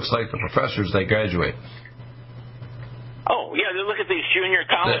looks like the professors, they graduate. Oh, yeah, look at these junior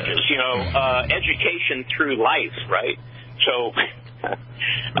colleges, education through life, right? So,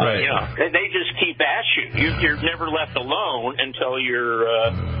 they just keep at you. You're never left alone until you're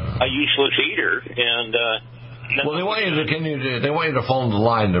a useless eater. And well, they want you to continue. They want you to fall into the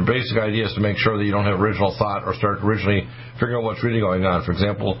line. Their basic idea is to make sure that you don't have original thought or start originally figuring out what's really going on. For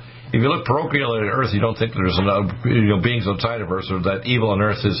example, if you look parochially at Earth, you don't think there's beings outside of Earth, or that evil on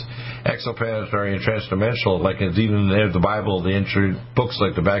Earth is exoplanetary and transdimensional, like it's even in the Bible, the ancient books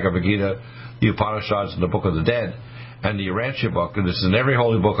like the Bhagavad Gita, the Upanishads, and the Book of the Dead, and the Urantia book, and this is in every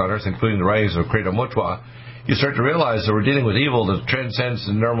holy book on Earth, including the writings of Kreta Mutwa. You start to realize that we're dealing with evil that transcends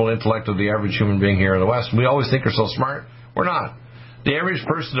the normal intellect of the average human being here in the West. And we always think we're so smart. We're not. The average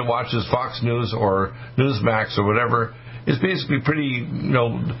person that watches Fox News or Newsmax or whatever is basically pretty,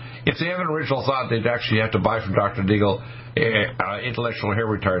 if they have an original thought, they'd actually have to buy from Dr. Deagle intellectual hair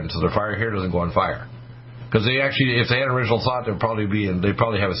retardant so their hair doesn't go on fire. Because if they had an original thought, they'd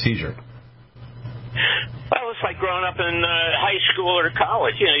probably have a seizure. Well, it's like growing up in high school or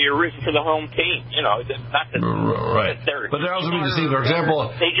college. You're rooting for the home team. Not that, right. But they're also being deceived. For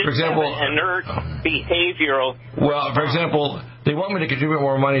example, have an inert behavioral. Well, for example, they want me to contribute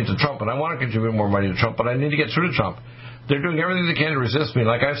more money to Trump, and I want to contribute more money to Trump, but I need to get through to Trump. They're doing everything they can to resist me.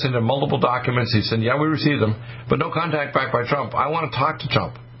 Like I've sent him multiple documents. He said, "Yeah, we received them, but no contact back by Trump." I want to talk to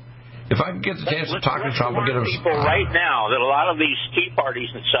Trump. If I can get the chance to talk to Trump and get him. People right now that a lot of these tea parties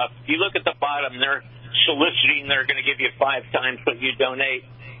and stuff. If you look at the bottom, they're soliciting. They're going to give you 5 times what you donate.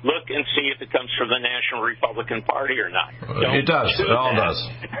 Look and see if it comes from the National Republican Party or not. It does. It all does.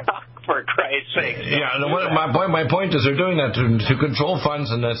 For Christ's sake. Yeah. My point is they're doing that to control funds,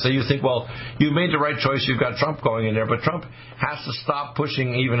 and say you think, well, you made the right choice. You've got Trump going in there, but Trump has to stop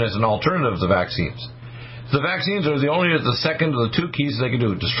pushing even as an alternative to the vaccines. The vaccines are the second of the 2 keys they can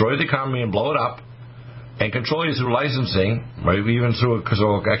do: destroy the economy and blow it up, and control you through licensing, right? Even through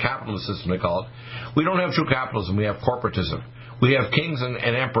a capitalist system, they call it. We don't have true capitalism. We have corporatism. We have kings and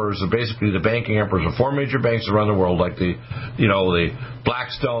emperors, are basically the banking emperors of 4 major banks around the world, like the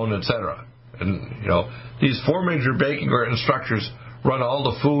Blackstone, etc. And these 4 major banking structures run all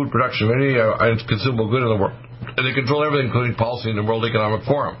the food production of any consumable good in the world, and they control everything, including policy in the World Economic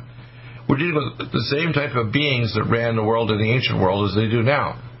Forum. We're dealing with the same type of beings that ran the world in the ancient world as they do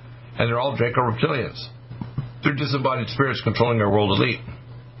now, and they're all Draco-reptilians. They're disembodied spirits controlling our world elite.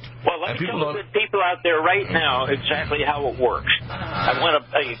 Well, let's tell the people out there right now exactly how it works. I won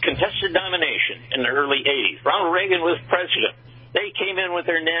a contested nomination in the early 80s. Ronald Reagan was president. They came in with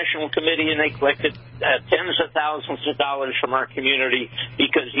their national committee and they collected tens of thousands of dollars from our community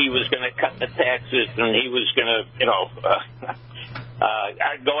because he was going to cut the taxes and he was going to,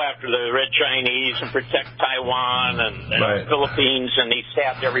 go after the Red Chinese and protect Taiwan and the Philippines, and he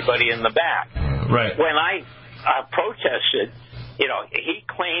stabbed everybody in the back. Right. When I protested, he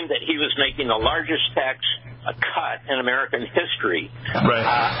claimed that he was making the largest tax cut in American history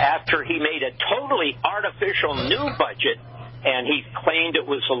after he made a totally artificial new budget, and he claimed it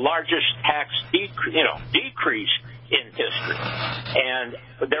was the largest tax decrease in history. And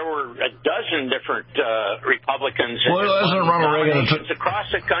there were a dozen different Republicans and nominations across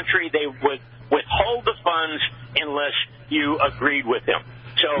the country. They would withhold the funds unless you agreed with them.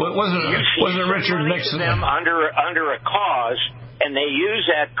 So wasn't Richard Nixon them under a cause, and they use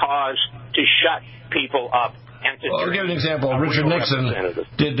that cause to shut people up. I'll give you an example. Richard Nixon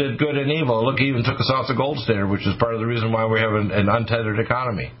did good and evil. Look, he even took us off the gold standard, which is part of the reason why we have an untethered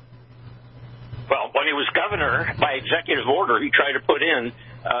economy. Well, when he was governor, by executive order, he tried to put in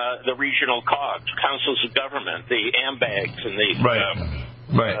the regional COGS, councils of government, the AMBAGs, and the...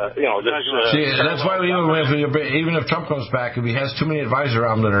 that's why even if Trump comes back, if he has too many advisors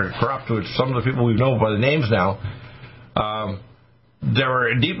around that are corrupt, which some of the people we know by the names now, they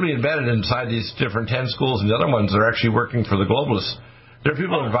were deeply embedded inside these different 10 schools, and the other ones are actually working for the globalists. There are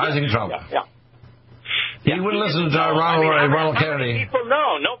people advising Trump. He wouldn't listen to Ronald Kennedy. People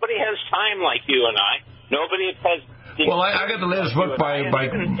know. Nobody has time like you and I. Nobody has. Well, I got the latest book by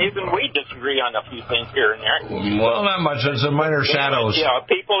even we disagree on a few things here and there. Well, not much. It's a minor shadows. Yeah,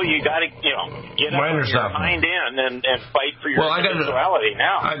 people, you got to get minor up your hind end and fight for your individuality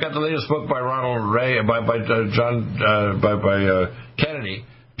now. I got the latest book by Ronald Ray by Kennedy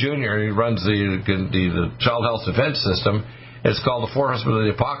Jr. He runs the Child Health Defense System. It's called The Four Horsemen of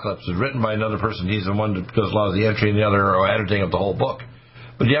the Apocalypse. It's written by another person. He's the one that does a lot of the entry and the other editing of the whole book.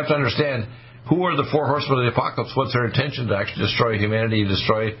 But you have to understand, who are the four horsemen of the apocalypse? What's their intention? To actually destroy humanity,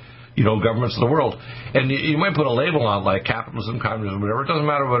 destroy, governments of the world. And you might put a label on like capitalism, communism, whatever. It doesn't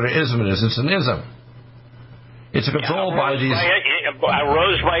matter what an ism it is. It's an ism. It's a control by these.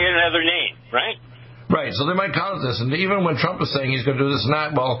 Rose by another name, right? Right. So they might call it this. And even when Trump is saying he's going to do this and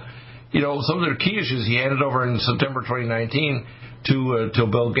that, well, some of their key issues he handed over in September 2019 to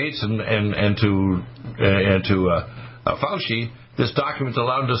Bill Gates and to Fauci. This document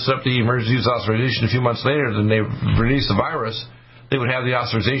allowed them to set the emergency use authorization a few months later than they released the virus. They would have the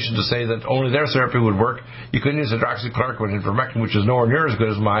authorization to say that only their therapy would work. You couldn't use hydroxychloroquine and ivermectin, which is nowhere near as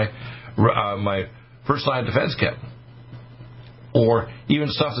good as my first-line defense kit. Or even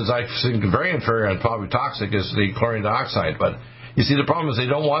stuff that's I think very inferior and probably toxic is the chlorine dioxide. But you see, the problem is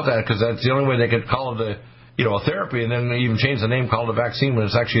they don't want that because that's the only way they could call it a therapy and then even change the name, call it a vaccine when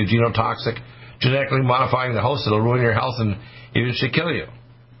it's actually a genotoxic, genetically modifying the host that'll ruin your health and eventually kill you.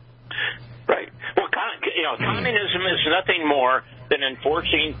 Right. Well, communism is nothing more than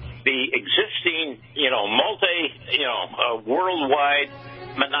enforcing the existing, worldwide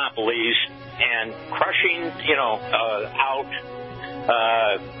monopolies and crushing, out.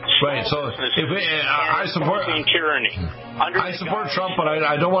 Right. So I support tyranny. I support Trump, but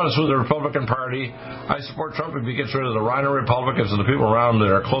I don't want to sue the Republican Party. I support Trump if he gets rid of the Rhino Republicans and the people around him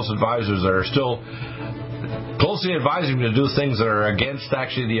that are close advisors that are still closely advising him to do things that are against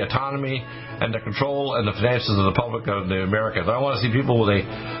actually the autonomy and the control and the finances of the public of the Americans. I want to see people with a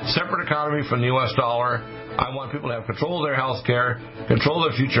separate economy from the U.S. dollar. I want people to have control of their health care, control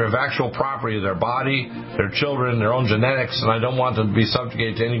of their future, of actual property of their body, their children, their own genetics, and I don't want them to be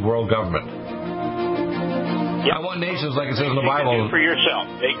subjugated to any world government. Yep. I want nations, like it says in the Bible. For yourself.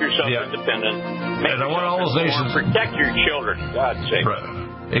 Make yourself independent. And I want all those nations. Protect your children, for God's sake. Right.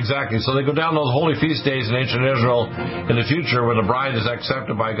 Exactly. So they go down those holy feast days in ancient Israel in the future where the bride is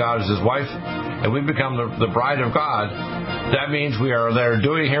accepted by God as his wife, and we become the bride of God. That means we are there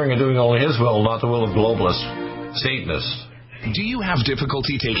hearing and doing only his will, not the will of globalists, Satanists. Do you have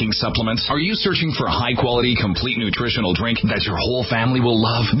difficulty taking supplements? Are you searching for a high-quality, complete nutritional drink that your whole family will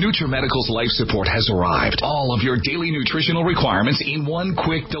love? NutriMedical's Life Support has arrived. All of your daily nutritional requirements in one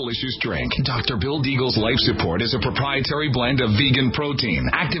quick, delicious drink. Dr. Bill Deagle's Life Support is a proprietary blend of vegan protein,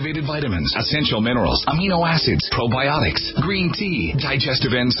 activated vitamins, essential minerals, amino acids, probiotics, green tea,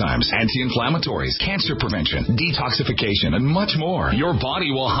 digestive enzymes, anti-inflammatories, cancer prevention, detoxification, and much more. Your body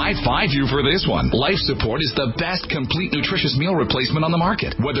will high-five you for this one. Life Support is the best complete nutritious meal replacement on the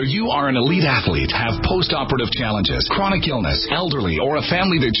market. Whether you are an elite athlete, have post-operative challenges, chronic illness, elderly, or a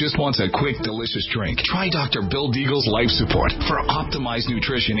family that just wants a quick, delicious drink, try Dr. Bill Deagle's Life Support for optimized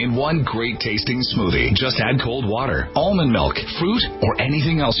nutrition in one great-tasting smoothie. Just add cold water, almond milk, fruit, or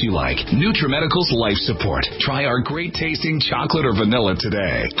anything else you like. NutriMedical's Life Support. Try our great-tasting chocolate or vanilla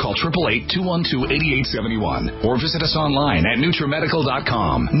today. Call 888-212-8871 or visit us online at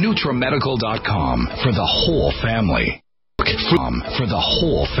NutriMedical.com. NutriMedical.com for the whole family. For the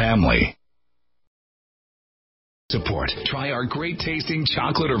whole family. Support. Try our great tasting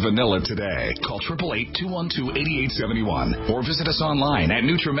chocolate or vanilla today. Call 888-212-8871 or visit us online at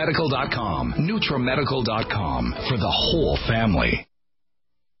NutriMedical.com. NutriMedical.com for the whole family.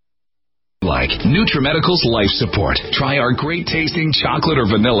 Like NutriMedical's Life Support. Try our great tasting chocolate or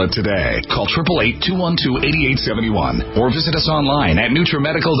vanilla today. Call 888-212-8871 or visit us online at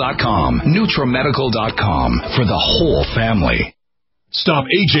NutriMedical.com. NutriMedical.com for the whole family. Stop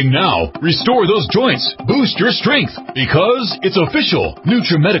aging now. Restore those joints. Boost your strength. Because it's official.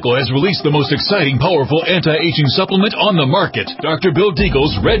 NutriMedical has released the most exciting, powerful anti-aging supplement on the market. Dr. Bill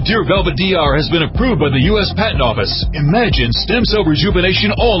Deagle's Red Deer Velvet DR has been approved by the U.S. Patent Office. Imagine stem cell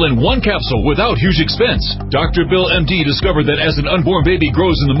rejuvenation all in one capsule without huge expense. Dr. Bill MD discovered that as an unborn baby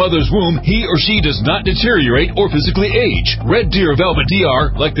grows in the mother's womb, he or she does not deteriorate or physically age. Red Deer Velvet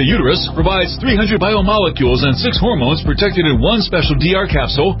DR, like the uterus, provides 300 biomolecules and 6 hormones protected in one special DR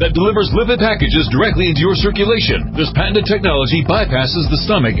capsule that delivers lipid packages directly into your circulation. This patented technology bypasses the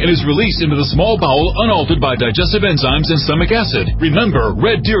stomach and is released into the small bowel unaltered by digestive enzymes and stomach acid. Remember,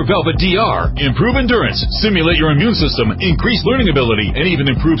 Red Deer Velvet DR. Improve endurance, stimulate your immune system, increase learning ability, and even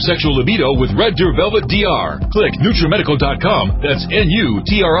improve sexual libido with Red Deer Velvet DR. Click NutriMedical.com. That's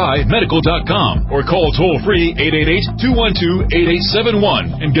NutriMedical.com. Or call toll-free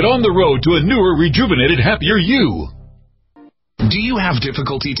 888-212-8871 and get on the road to a newer, rejuvenated, happier you. Do you have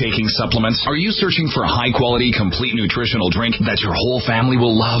difficulty taking supplements? Are you searching for a high-quality, complete nutritional drink that your whole family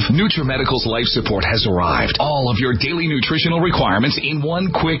will love? NutriMedical's Life Support has arrived. All of your daily nutritional requirements in one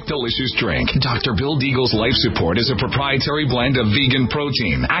quick, delicious drink. Dr. Bill Deagle's Life Support is a proprietary blend of vegan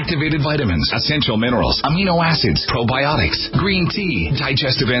protein, activated vitamins, essential minerals, amino acids, probiotics, green tea,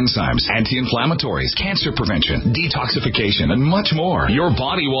 digestive enzymes, anti-inflammatories, cancer prevention, detoxification, and much more. Your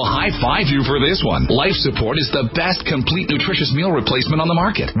body will high-five you for this one. Life Support is the best complete nutritious meal replacement on the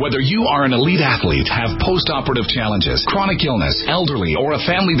market. Whether you are an elite athlete, have post-operative challenges, chronic illness, elderly, or a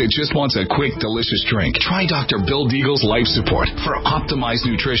family that just wants a quick, delicious drink, try Dr. Bill Deagle's Life Support for optimized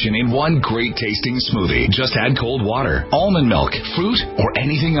nutrition in one great tasting smoothie. Just add cold water, almond milk, fruit, or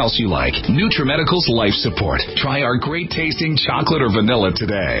anything else you like. NutriMedical's Life Support. Try our great tasting chocolate or vanilla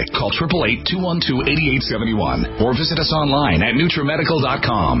today. Call 888-212-8871 or visit us online at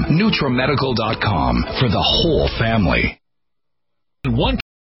NutriMedical.com. NutriMedical.com for the whole family. One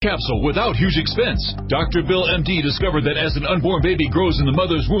capsule without huge expense. Dr. Bill MD discovered that as an unborn baby grows in the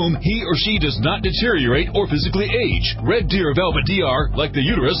mother's womb, he or she does not deteriorate or physically age. Red Deer Velvet DR, like the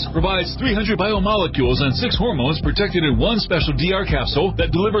uterus, provides 300 biomolecules and 6 hormones protected in one special DR capsule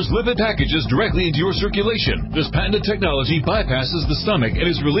that delivers lipid packages directly into your circulation. This patented technology bypasses the stomach and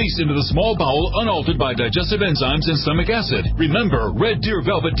is released into the small bowel unaltered by digestive enzymes and stomach acid. Remember, Red Deer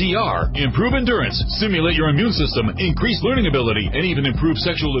Velvet DR. Improve endurance, stimulate your immune system, increase learning ability, and even improve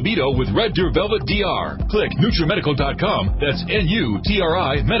sexual libido with Red Deer Velvet DR. Click NutriMedical.com. That's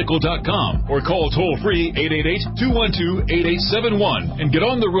NutriMedical.com. Or call toll-free 888-212-8871 and get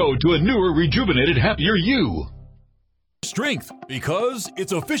on the road to a newer, rejuvenated, happier you. Strength, because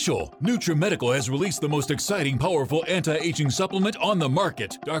it's official. NutriMedical has released the most exciting, powerful anti-aging supplement on the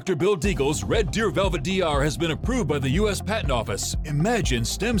market. Dr. Bill Deagle's Red Deer Velvet DR has been approved by the U.S. Patent Office. Imagine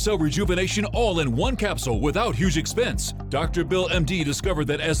stem cell rejuvenation all in one capsule without huge expense. Dr. Bill MD discovered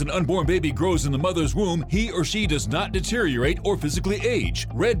that as an unborn baby grows in the mother's womb, he or she does not deteriorate or physically age.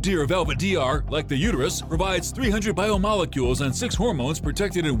 Red Deer Velvet DR, like the uterus, provides 300 biomolecules and 6 hormones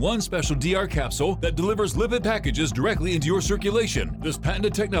protected in one special DR capsule that delivers lipid packages directly into your circulation. This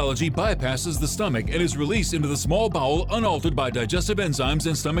patented technology bypasses the stomach and is released into the small bowel unaltered by digestive enzymes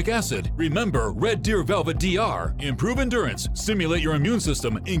and stomach acid. Remember, Red Deer Velvet DR. Improve endurance, stimulate your immune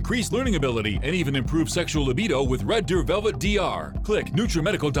system, increase learning ability, and even improve sexual libido with Red Deer Velvet DR. Click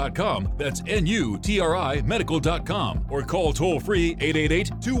NutriMedical.com. That's NutriMedical.com. Or call toll-free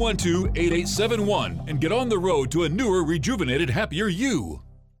 888-212-8871 and get on the road to a newer, rejuvenated, happier you.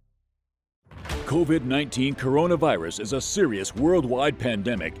 COVID-19 coronavirus is a serious worldwide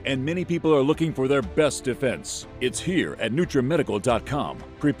pandemic, and many people are looking for their best defense. It's here at NutriMedical.com.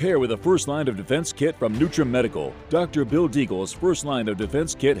 Prepare with a first line of defense kit from NutriMedical. Dr. Bill Deagle's first line of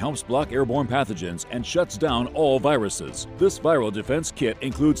defense kit helps block airborne pathogens and shuts down all viruses. This viral defense kit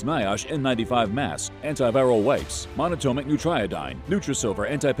includes NIOSH N95 mask, antiviral wipes, monatomic nutriodine, Nutrisilver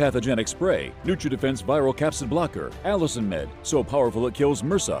antipathogenic spray, NutriDefense viral capsid blocker, Allison Med, so powerful it kills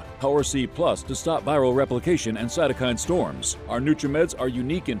MRSA, Power C Plus to stop viral replication and cytokine storms. Our NutriMeds are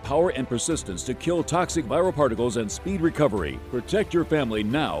unique in power and persistence to kill toxic viral particles and speed recovery. Protect your family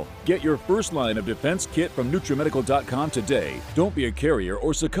now. Get your first line of defense kit from NutriMedical.com today. Don't be a carrier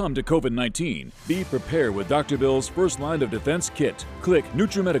or succumb to COVID-19. Be prepared with Dr. Bill's first line of defense kit. Click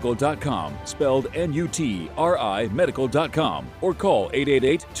NutriMedical.com, spelled NutriMedical.com, or call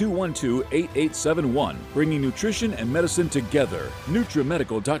 888-212-8871, bringing nutrition and medicine together.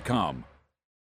 NutriMedical.com.